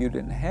you. If you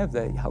didn't have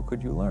that, how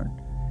could you learn?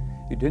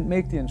 You didn't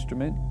make the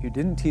instrument, you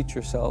didn't teach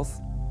yourself,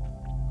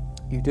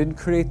 you didn't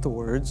create the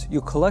words,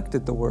 you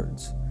collected the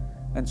words,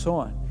 and so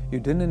on. You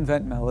didn't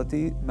invent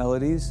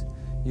melodies,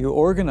 you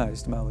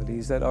organized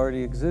melodies that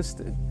already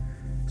existed.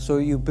 So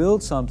you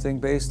build something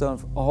based on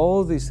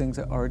all these things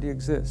that already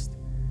exist.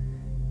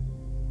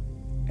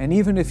 And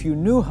even if you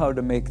knew how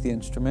to make the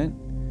instrument,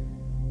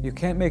 you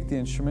can't make the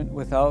instrument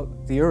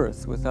without the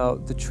earth,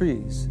 without the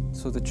trees.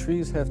 So the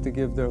trees have to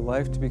give their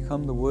life to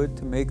become the wood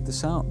to make the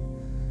sound.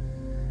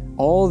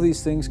 All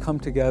these things come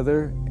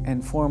together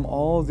and form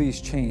all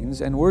these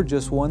chains, and we're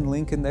just one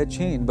link in that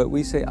chain, but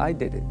we say, I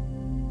did it.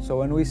 So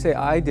when we say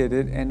I did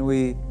it and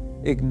we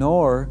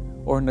ignore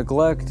or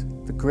neglect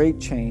the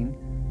great chain,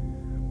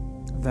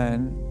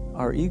 then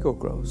our ego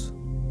grows.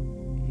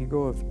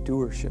 Ego of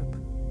doership.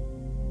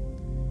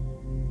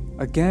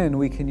 Again,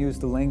 we can use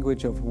the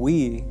language of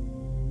we,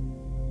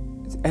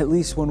 at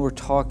least when we're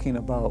talking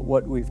about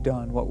what we've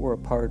done, what we're a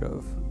part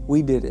of.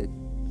 We did it.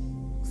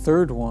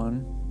 Third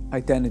one,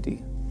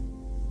 identity.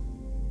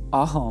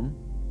 Aham,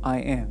 I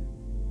am.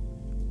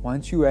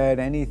 Once you add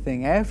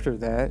anything after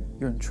that,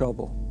 you're in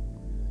trouble.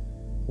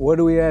 What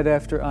do we add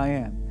after I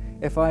am?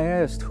 If I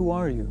asked, who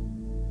are you?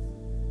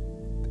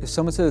 If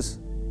someone says,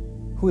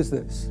 who is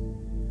this?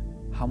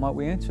 How might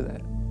we answer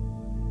that?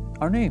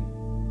 Our name.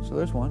 So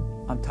there's one.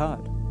 I'm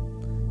Todd.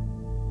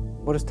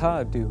 What does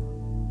Todd do?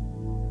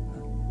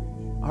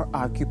 Our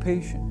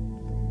occupation.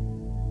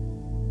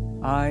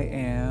 I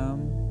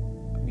am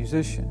a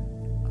musician.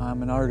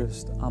 I'm an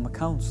artist. I'm a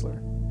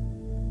counselor.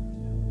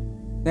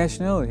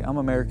 Nationality. I'm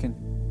American.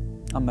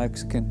 I'm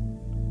Mexican.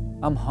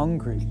 I'm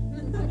hungry.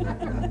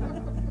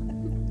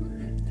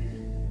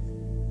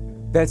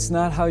 That's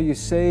not how you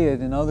say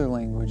it in other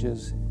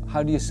languages.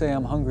 How do you say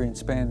I'm hungry in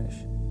Spanish?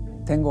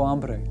 Tengo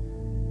hambre.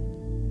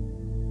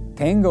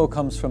 Tengo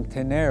comes from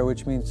tener,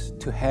 which means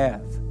to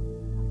have.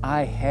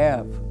 I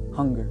have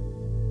hunger.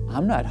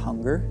 I'm not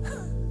hunger.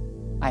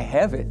 I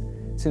have it.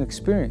 It's an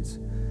experience.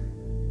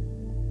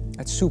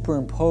 It's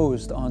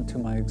superimposed onto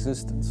my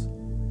existence.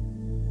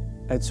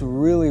 It's a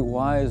really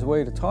wise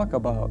way to talk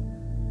about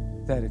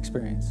that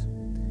experience.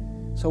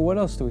 So what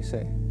else do we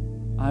say?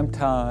 I'm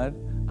Todd.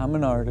 I'm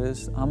an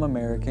artist. I'm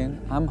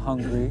American. I'm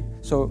hungry.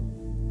 So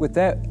with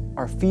that,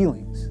 our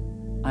feelings.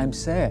 I'm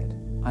sad.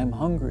 I'm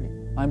hungry.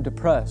 I'm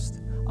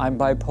depressed. I'm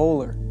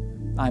bipolar.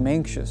 I'm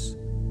anxious.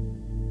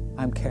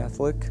 I'm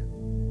Catholic.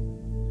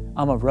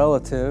 I'm a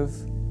relative.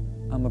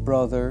 I'm a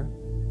brother.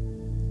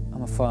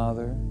 I'm a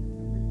father.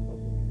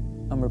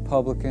 I'm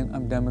Republican.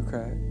 I'm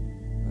Democrat.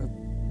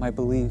 My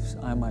beliefs.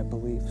 I'm my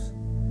beliefs.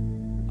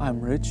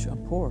 I'm rich.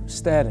 I'm poor.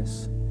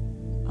 Status.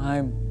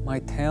 I'm my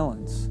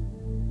talents.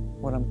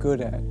 What I'm good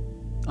at.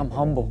 I'm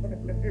humble.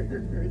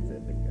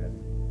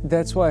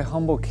 That's why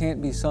humble can't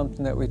be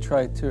something that we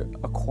try to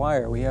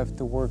acquire. We have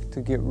to work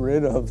to get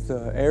rid of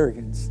the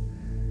arrogance.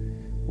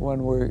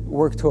 When we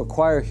work to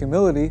acquire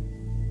humility,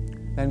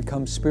 then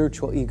comes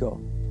spiritual ego.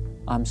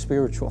 I'm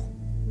spiritual.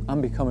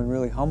 I'm becoming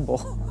really humble.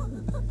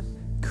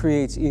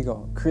 Creates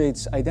ego,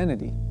 creates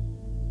identity.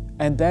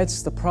 And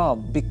that's the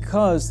problem,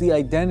 because the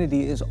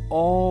identity is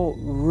all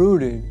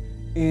rooted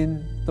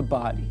in the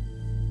body,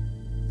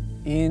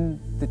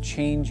 in the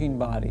changing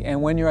body. And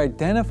when you're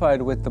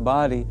identified with the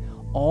body,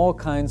 all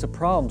kinds of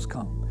problems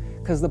come,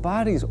 because the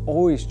body is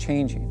always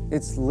changing.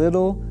 It's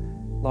little,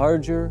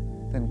 larger,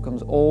 then it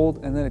becomes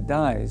old, and then it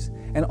dies.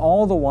 And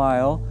all the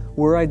while,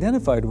 we're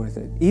identified with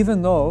it,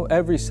 even though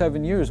every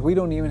 7 years, we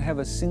don't even have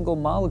a single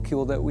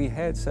molecule that we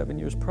had 7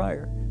 years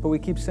prior. But we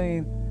keep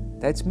saying,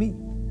 that's me.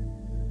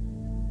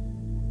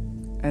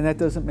 And that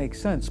doesn't make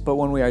sense. But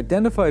when we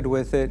identified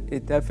with it,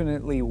 it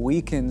definitely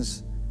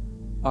weakens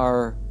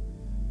our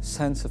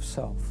sense of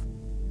self.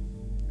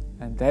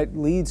 And that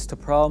leads to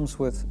problems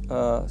with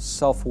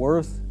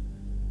self-worth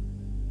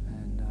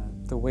and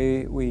the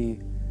way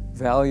we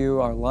value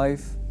our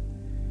life.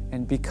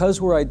 And because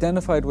we're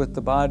identified with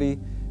the body,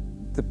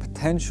 the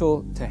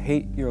potential to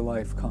hate your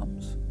life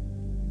comes.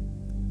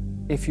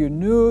 If you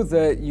knew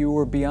that you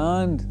were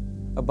beyond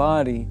a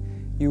body,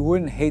 you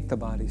wouldn't hate the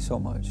body so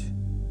much.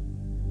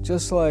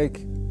 Just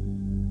like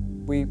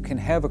we can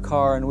have a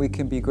car and we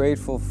can be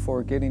grateful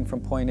for getting from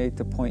point A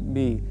to point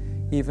B,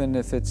 even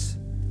if it's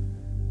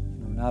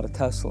not a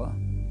Tesla.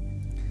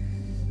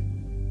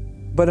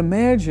 But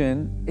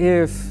imagine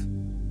if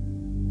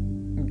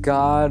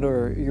God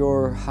or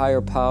your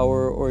higher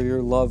power or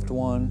your loved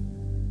one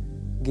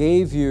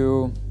gave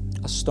you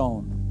a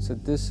stone,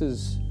 said, this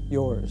is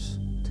yours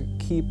to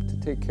keep, to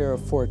take care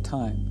of for a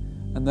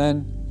time, and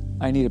then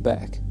I need it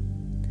back.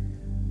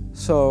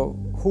 So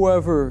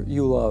whoever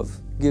you love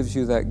gives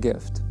you that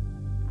gift.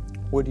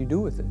 What do you do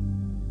with it?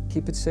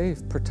 Keep it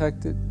safe,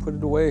 protect it, put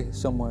it away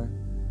somewhere,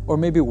 or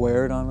maybe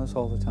wear it on us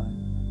all the time.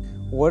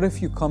 What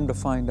if you come to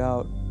find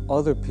out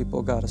other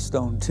people got a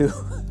stone too?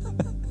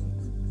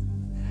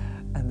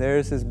 And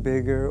theirs is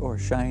bigger or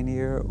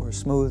shinier or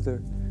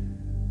smoother.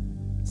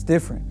 It's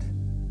different.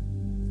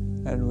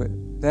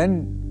 And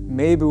then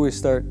maybe we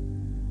start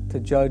to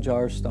judge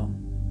our stone.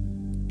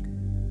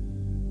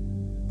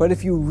 But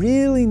if you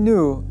really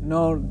knew,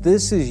 no,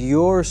 this is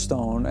your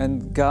stone,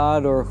 and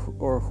God or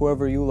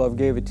whoever you love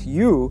gave it to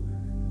you,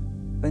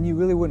 then you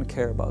really wouldn't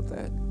care about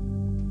that.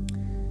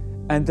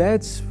 And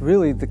that's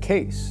really the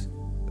case.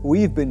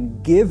 We've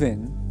been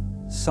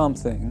given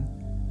something,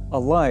 a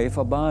life,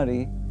 a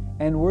body,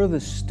 and we're the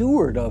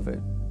steward of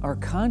it. Our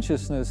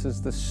consciousness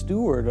is the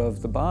steward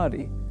of the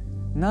body,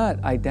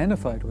 not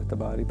identified with the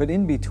body, but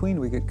in between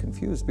we get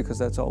confused because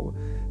that's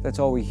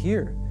all we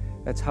hear.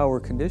 That's how we're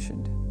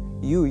conditioned.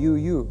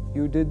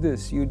 You did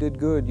this, you did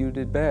good, you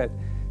did bad.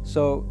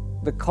 So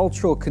the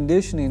cultural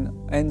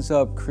conditioning ends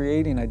up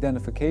creating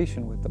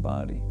identification with the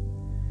body.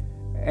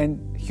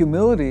 And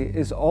humility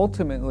is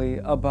ultimately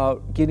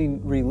about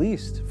getting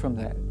released from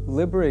that,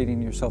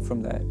 liberating yourself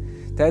from that.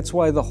 That's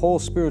why the whole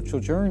spiritual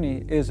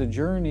journey is a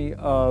journey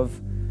of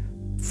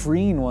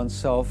freeing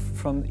oneself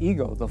from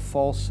ego, the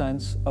false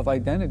sense of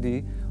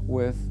identity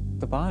with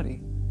the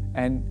body,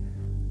 and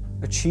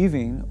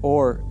achieving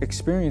or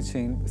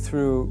experiencing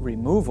through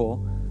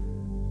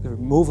the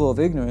removal of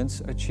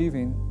ignorance,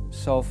 achieving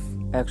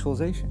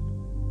self-actualization.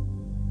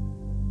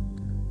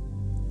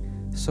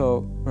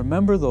 So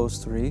remember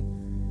those three: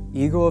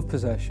 ego of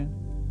possession,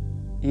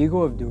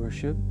 ego of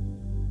doership,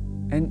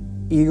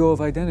 and ego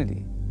of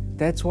identity.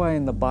 That's why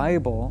in the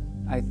Bible,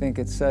 I think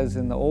it says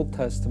in the Old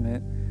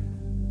Testament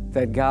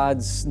that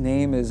God's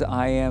name is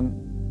I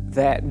am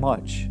that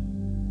much.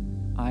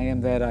 I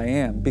am that I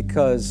am.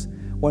 Because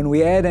when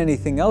we add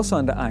anything else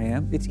onto I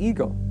am, it's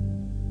ego.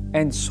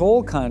 And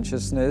soul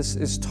consciousness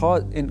is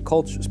taught in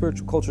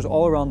spiritual cultures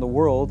all around the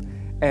world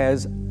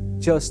as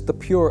just the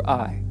pure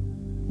I,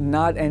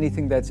 not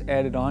anything that's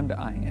added on to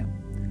I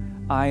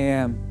am. I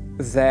am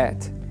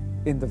that.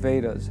 In the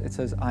Vedas, it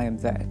says I am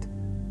that.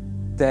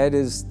 That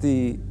is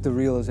the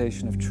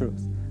realization of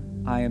truth.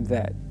 I am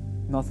that,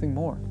 nothing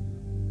more.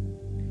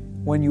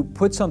 When you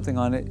put something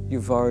on it,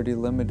 you've already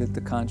limited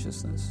the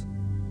consciousness.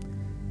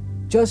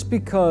 Just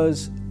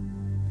because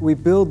we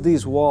build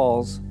these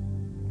walls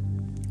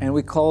and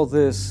we call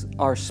this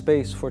our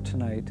space for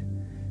tonight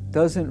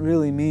doesn't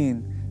really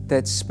mean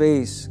that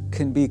space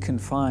can be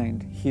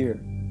confined here.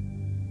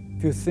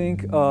 If you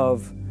think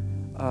of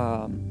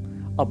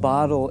a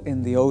bottle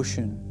in the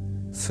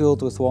ocean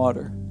filled with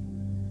water,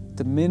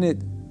 the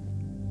minute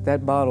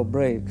that bottle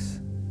breaks,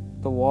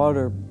 the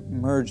water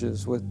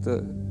merges with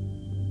the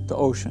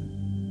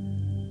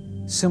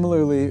ocean.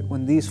 Similarly,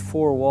 when these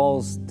four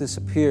walls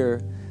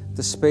disappear,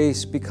 the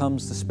space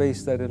becomes the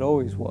space that it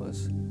always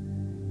was.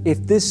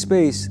 If this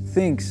space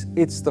thinks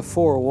it's the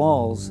four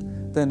walls,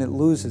 then it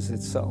loses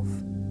itself,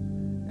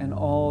 and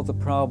all the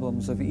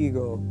problems of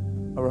ego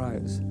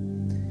arise.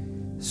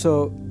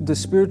 So the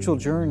spiritual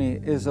journey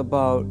is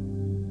about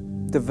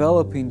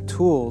developing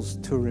tools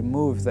to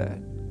remove that.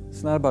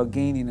 It's not about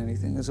gaining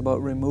anything, it's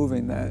about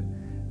removing that,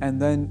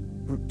 and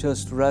then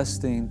just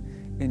resting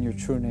in your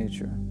true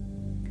nature.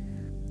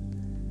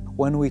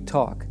 When we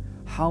talk,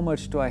 how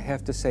much do I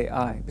have to say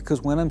I?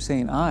 Because when I'm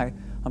saying I,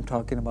 I'm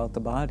talking about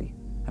the body.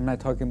 I'm not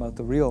talking about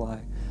the real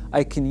I.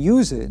 I can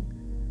use it,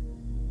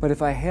 but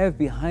if I have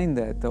behind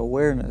that the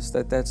awareness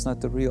that that's not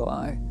the real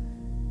I,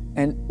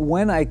 and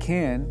when I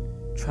can,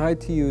 try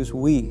to use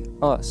we,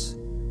 us,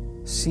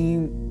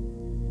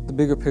 seeing the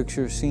bigger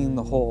picture, seeing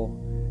the whole,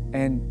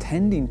 and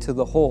tending to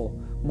the whole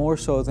more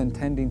so than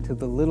tending to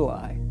the little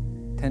I,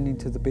 tending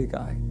to the big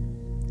I.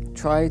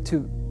 Try to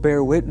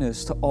bear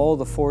witness to all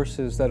the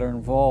forces that are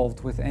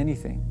involved with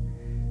anything.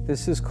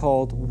 This is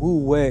called Wu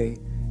Wei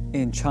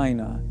in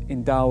China,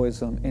 in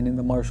Taoism, and in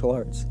the martial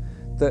arts.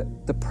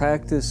 The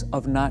practice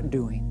of not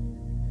doing.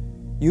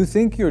 You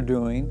think you're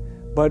doing,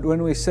 but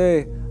when we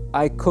say,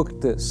 I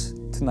cooked this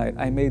tonight.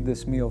 I made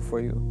this meal for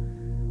you.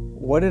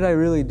 What did I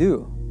really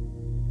do?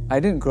 I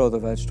didn't grow the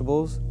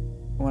vegetables.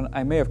 When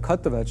I may have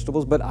cut the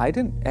vegetables, but I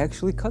didn't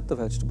actually cut the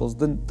vegetables.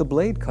 The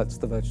blade cuts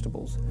the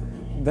vegetables.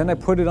 Then I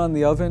put it on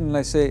the oven and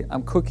I say,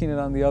 I'm cooking it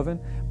on the oven,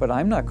 but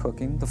I'm not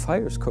cooking, the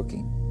fire's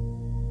cooking.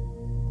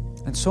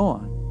 And so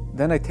on.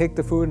 Then I take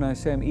the food and I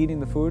say, I'm eating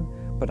the food,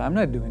 but I'm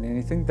not doing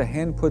anything. The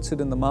hand puts it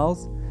in the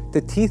mouth,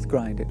 the teeth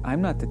grind it.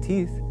 I'm not the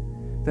teeth.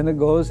 Then it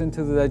goes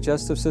into the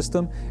digestive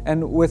system,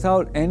 and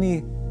without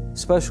any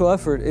special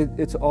effort,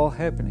 it's all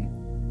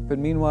happening. But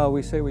meanwhile,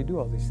 we say we do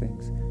all these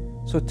things.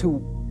 So to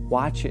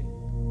watch it,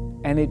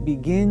 and it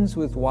begins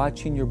with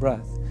watching your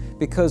breath,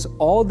 because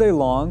all day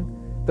long,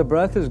 the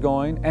breath is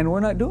going and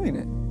we're not doing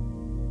it.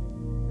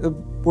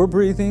 We're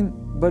breathing,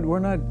 but we're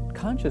not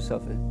conscious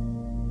of it.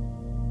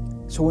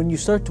 So when you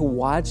start to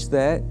watch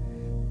that,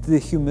 the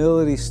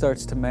humility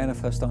starts to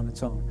manifest on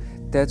its own.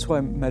 That's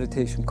why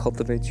meditation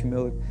cultivates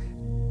humility.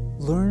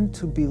 Learn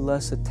to be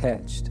less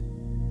attached.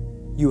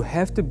 You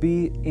have to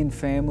be in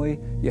family,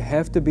 you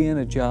have to be in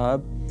a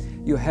job,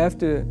 you have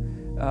to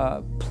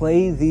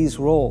play these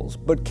roles,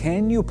 but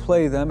can you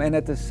play them and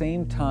at the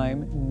same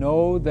time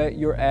know that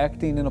you're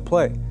acting in a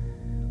play?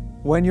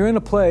 When you're in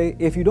a play,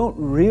 if you don't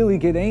really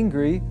get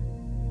angry,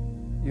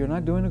 you're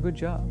not doing a good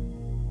job.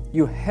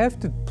 You have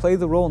to play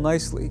the role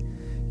nicely.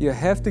 You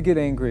have to get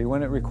angry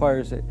when it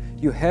requires it.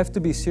 You have to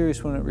be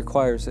serious when it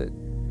requires it.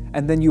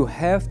 And then you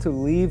have to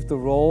leave the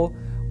role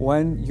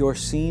when your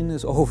scene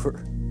is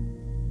over.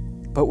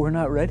 But we're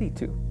not ready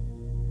to.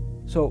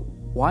 So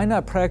why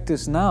not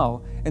practice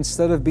now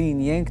instead of being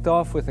yanked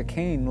off with a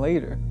cane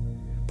later?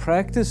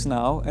 Practice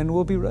now and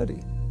we'll be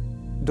ready.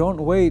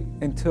 Don't wait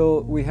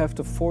until we have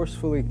to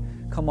forcefully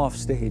come off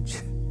stage.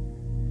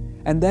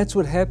 And that's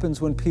what happens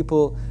when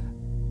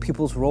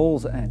people's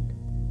roles end.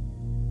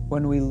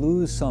 When we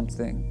lose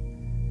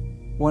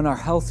something, when our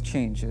health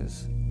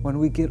changes, when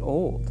we get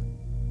old,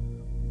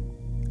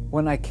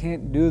 when I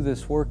can't do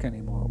this work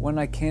anymore, when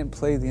I can't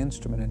play the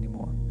instrument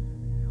anymore,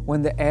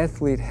 when the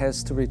athlete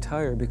has to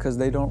retire because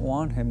they don't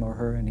want him or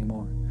her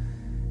anymore.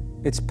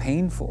 It's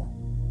painful,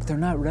 but they're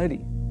not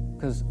ready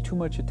because too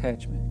much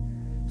attachment.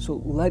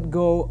 So let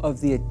go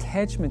of the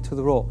attachment to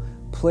the role.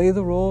 Play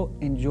the role,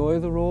 enjoy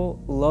the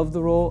role, love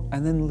the role,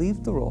 and then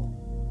leave the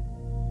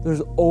role.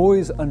 There's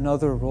always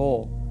another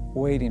role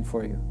waiting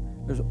for you.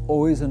 There's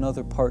always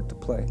another part to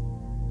play.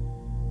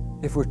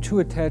 If we're too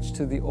attached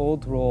to the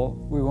old role,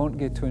 we won't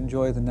get to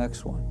enjoy the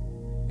next one,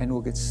 and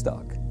we'll get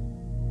stuck.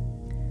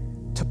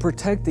 To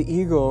protect the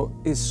ego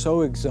is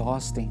so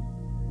exhausting.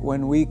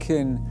 When we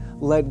can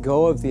let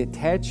go of the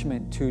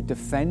attachment to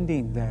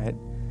defending that,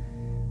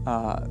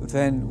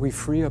 then we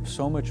free up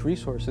so much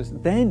resources.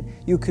 Then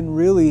you can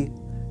really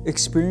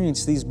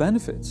experience these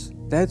benefits.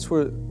 That's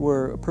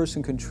where a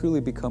person can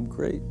truly become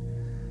great,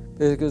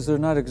 because they're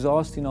not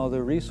exhausting all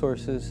their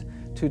resources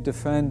to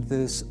defend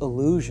this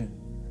illusion,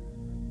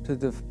 to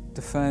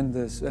defend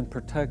this and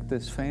protect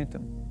this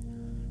phantom.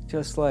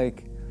 Just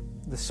like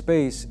the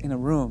space in a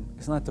room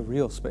is not the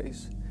real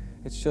space.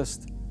 It's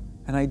just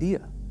an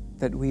idea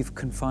that we've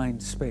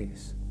confined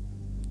space.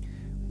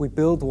 We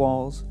build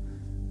walls,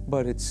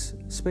 but it's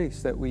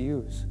space that we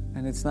use.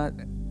 And it's not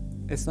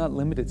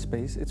limited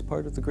space, it's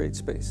part of the great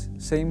space.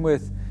 Same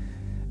with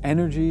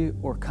energy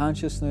or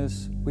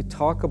consciousness. We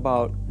talk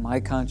about my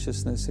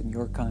consciousness and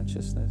your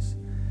consciousness,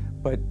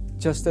 but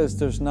just as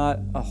there's not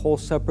a whole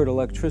separate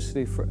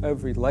electricity for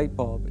every light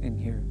bulb in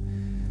here,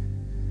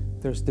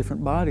 there's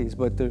different bodies,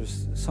 but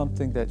there's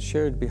something that's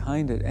shared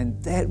behind it,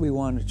 and that we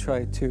want to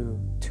try to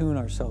tune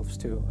ourselves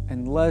to,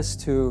 and less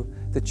to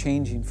the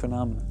changing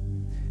phenomena.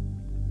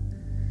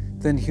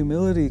 Then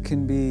humility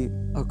can be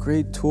a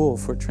great tool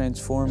for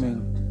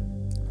transforming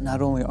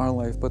not only our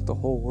life, but the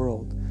whole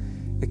world.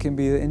 It can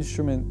be an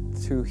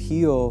instrument to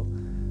heal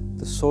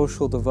the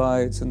social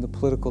divides and the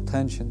political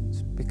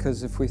tensions,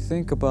 because if we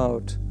think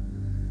about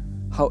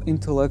how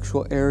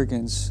intellectual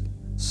arrogance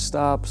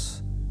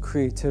stops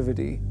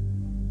creativity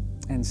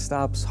and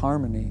stops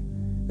harmony,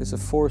 is a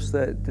force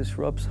that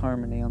disrupts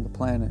harmony on the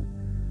planet,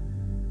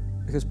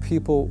 because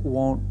people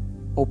won't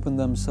open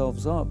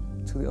themselves up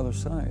to the other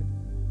side.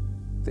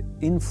 The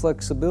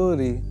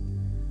inflexibility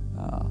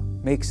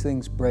makes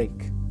things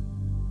break.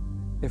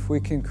 If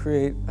we can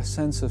create a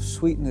sense of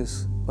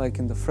sweetness, like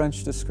in the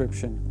French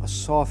description, a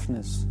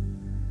softness,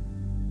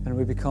 and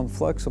we become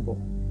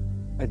flexible,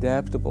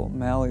 adaptable,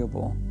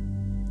 malleable,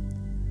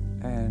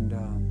 and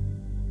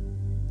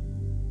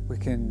we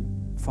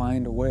can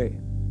find a way.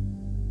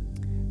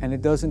 And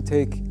it doesn't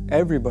take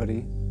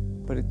everybody,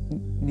 but it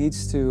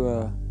needs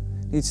to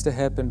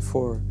happen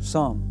for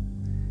some.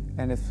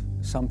 And if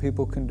some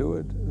people can do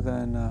it,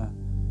 then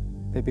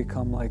they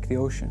become like the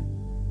ocean.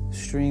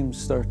 Streams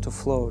start to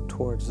flow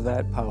towards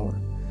that power,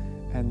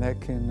 and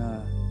that can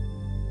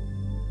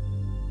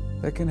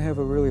have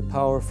a really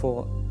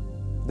powerful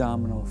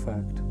domino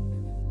effect.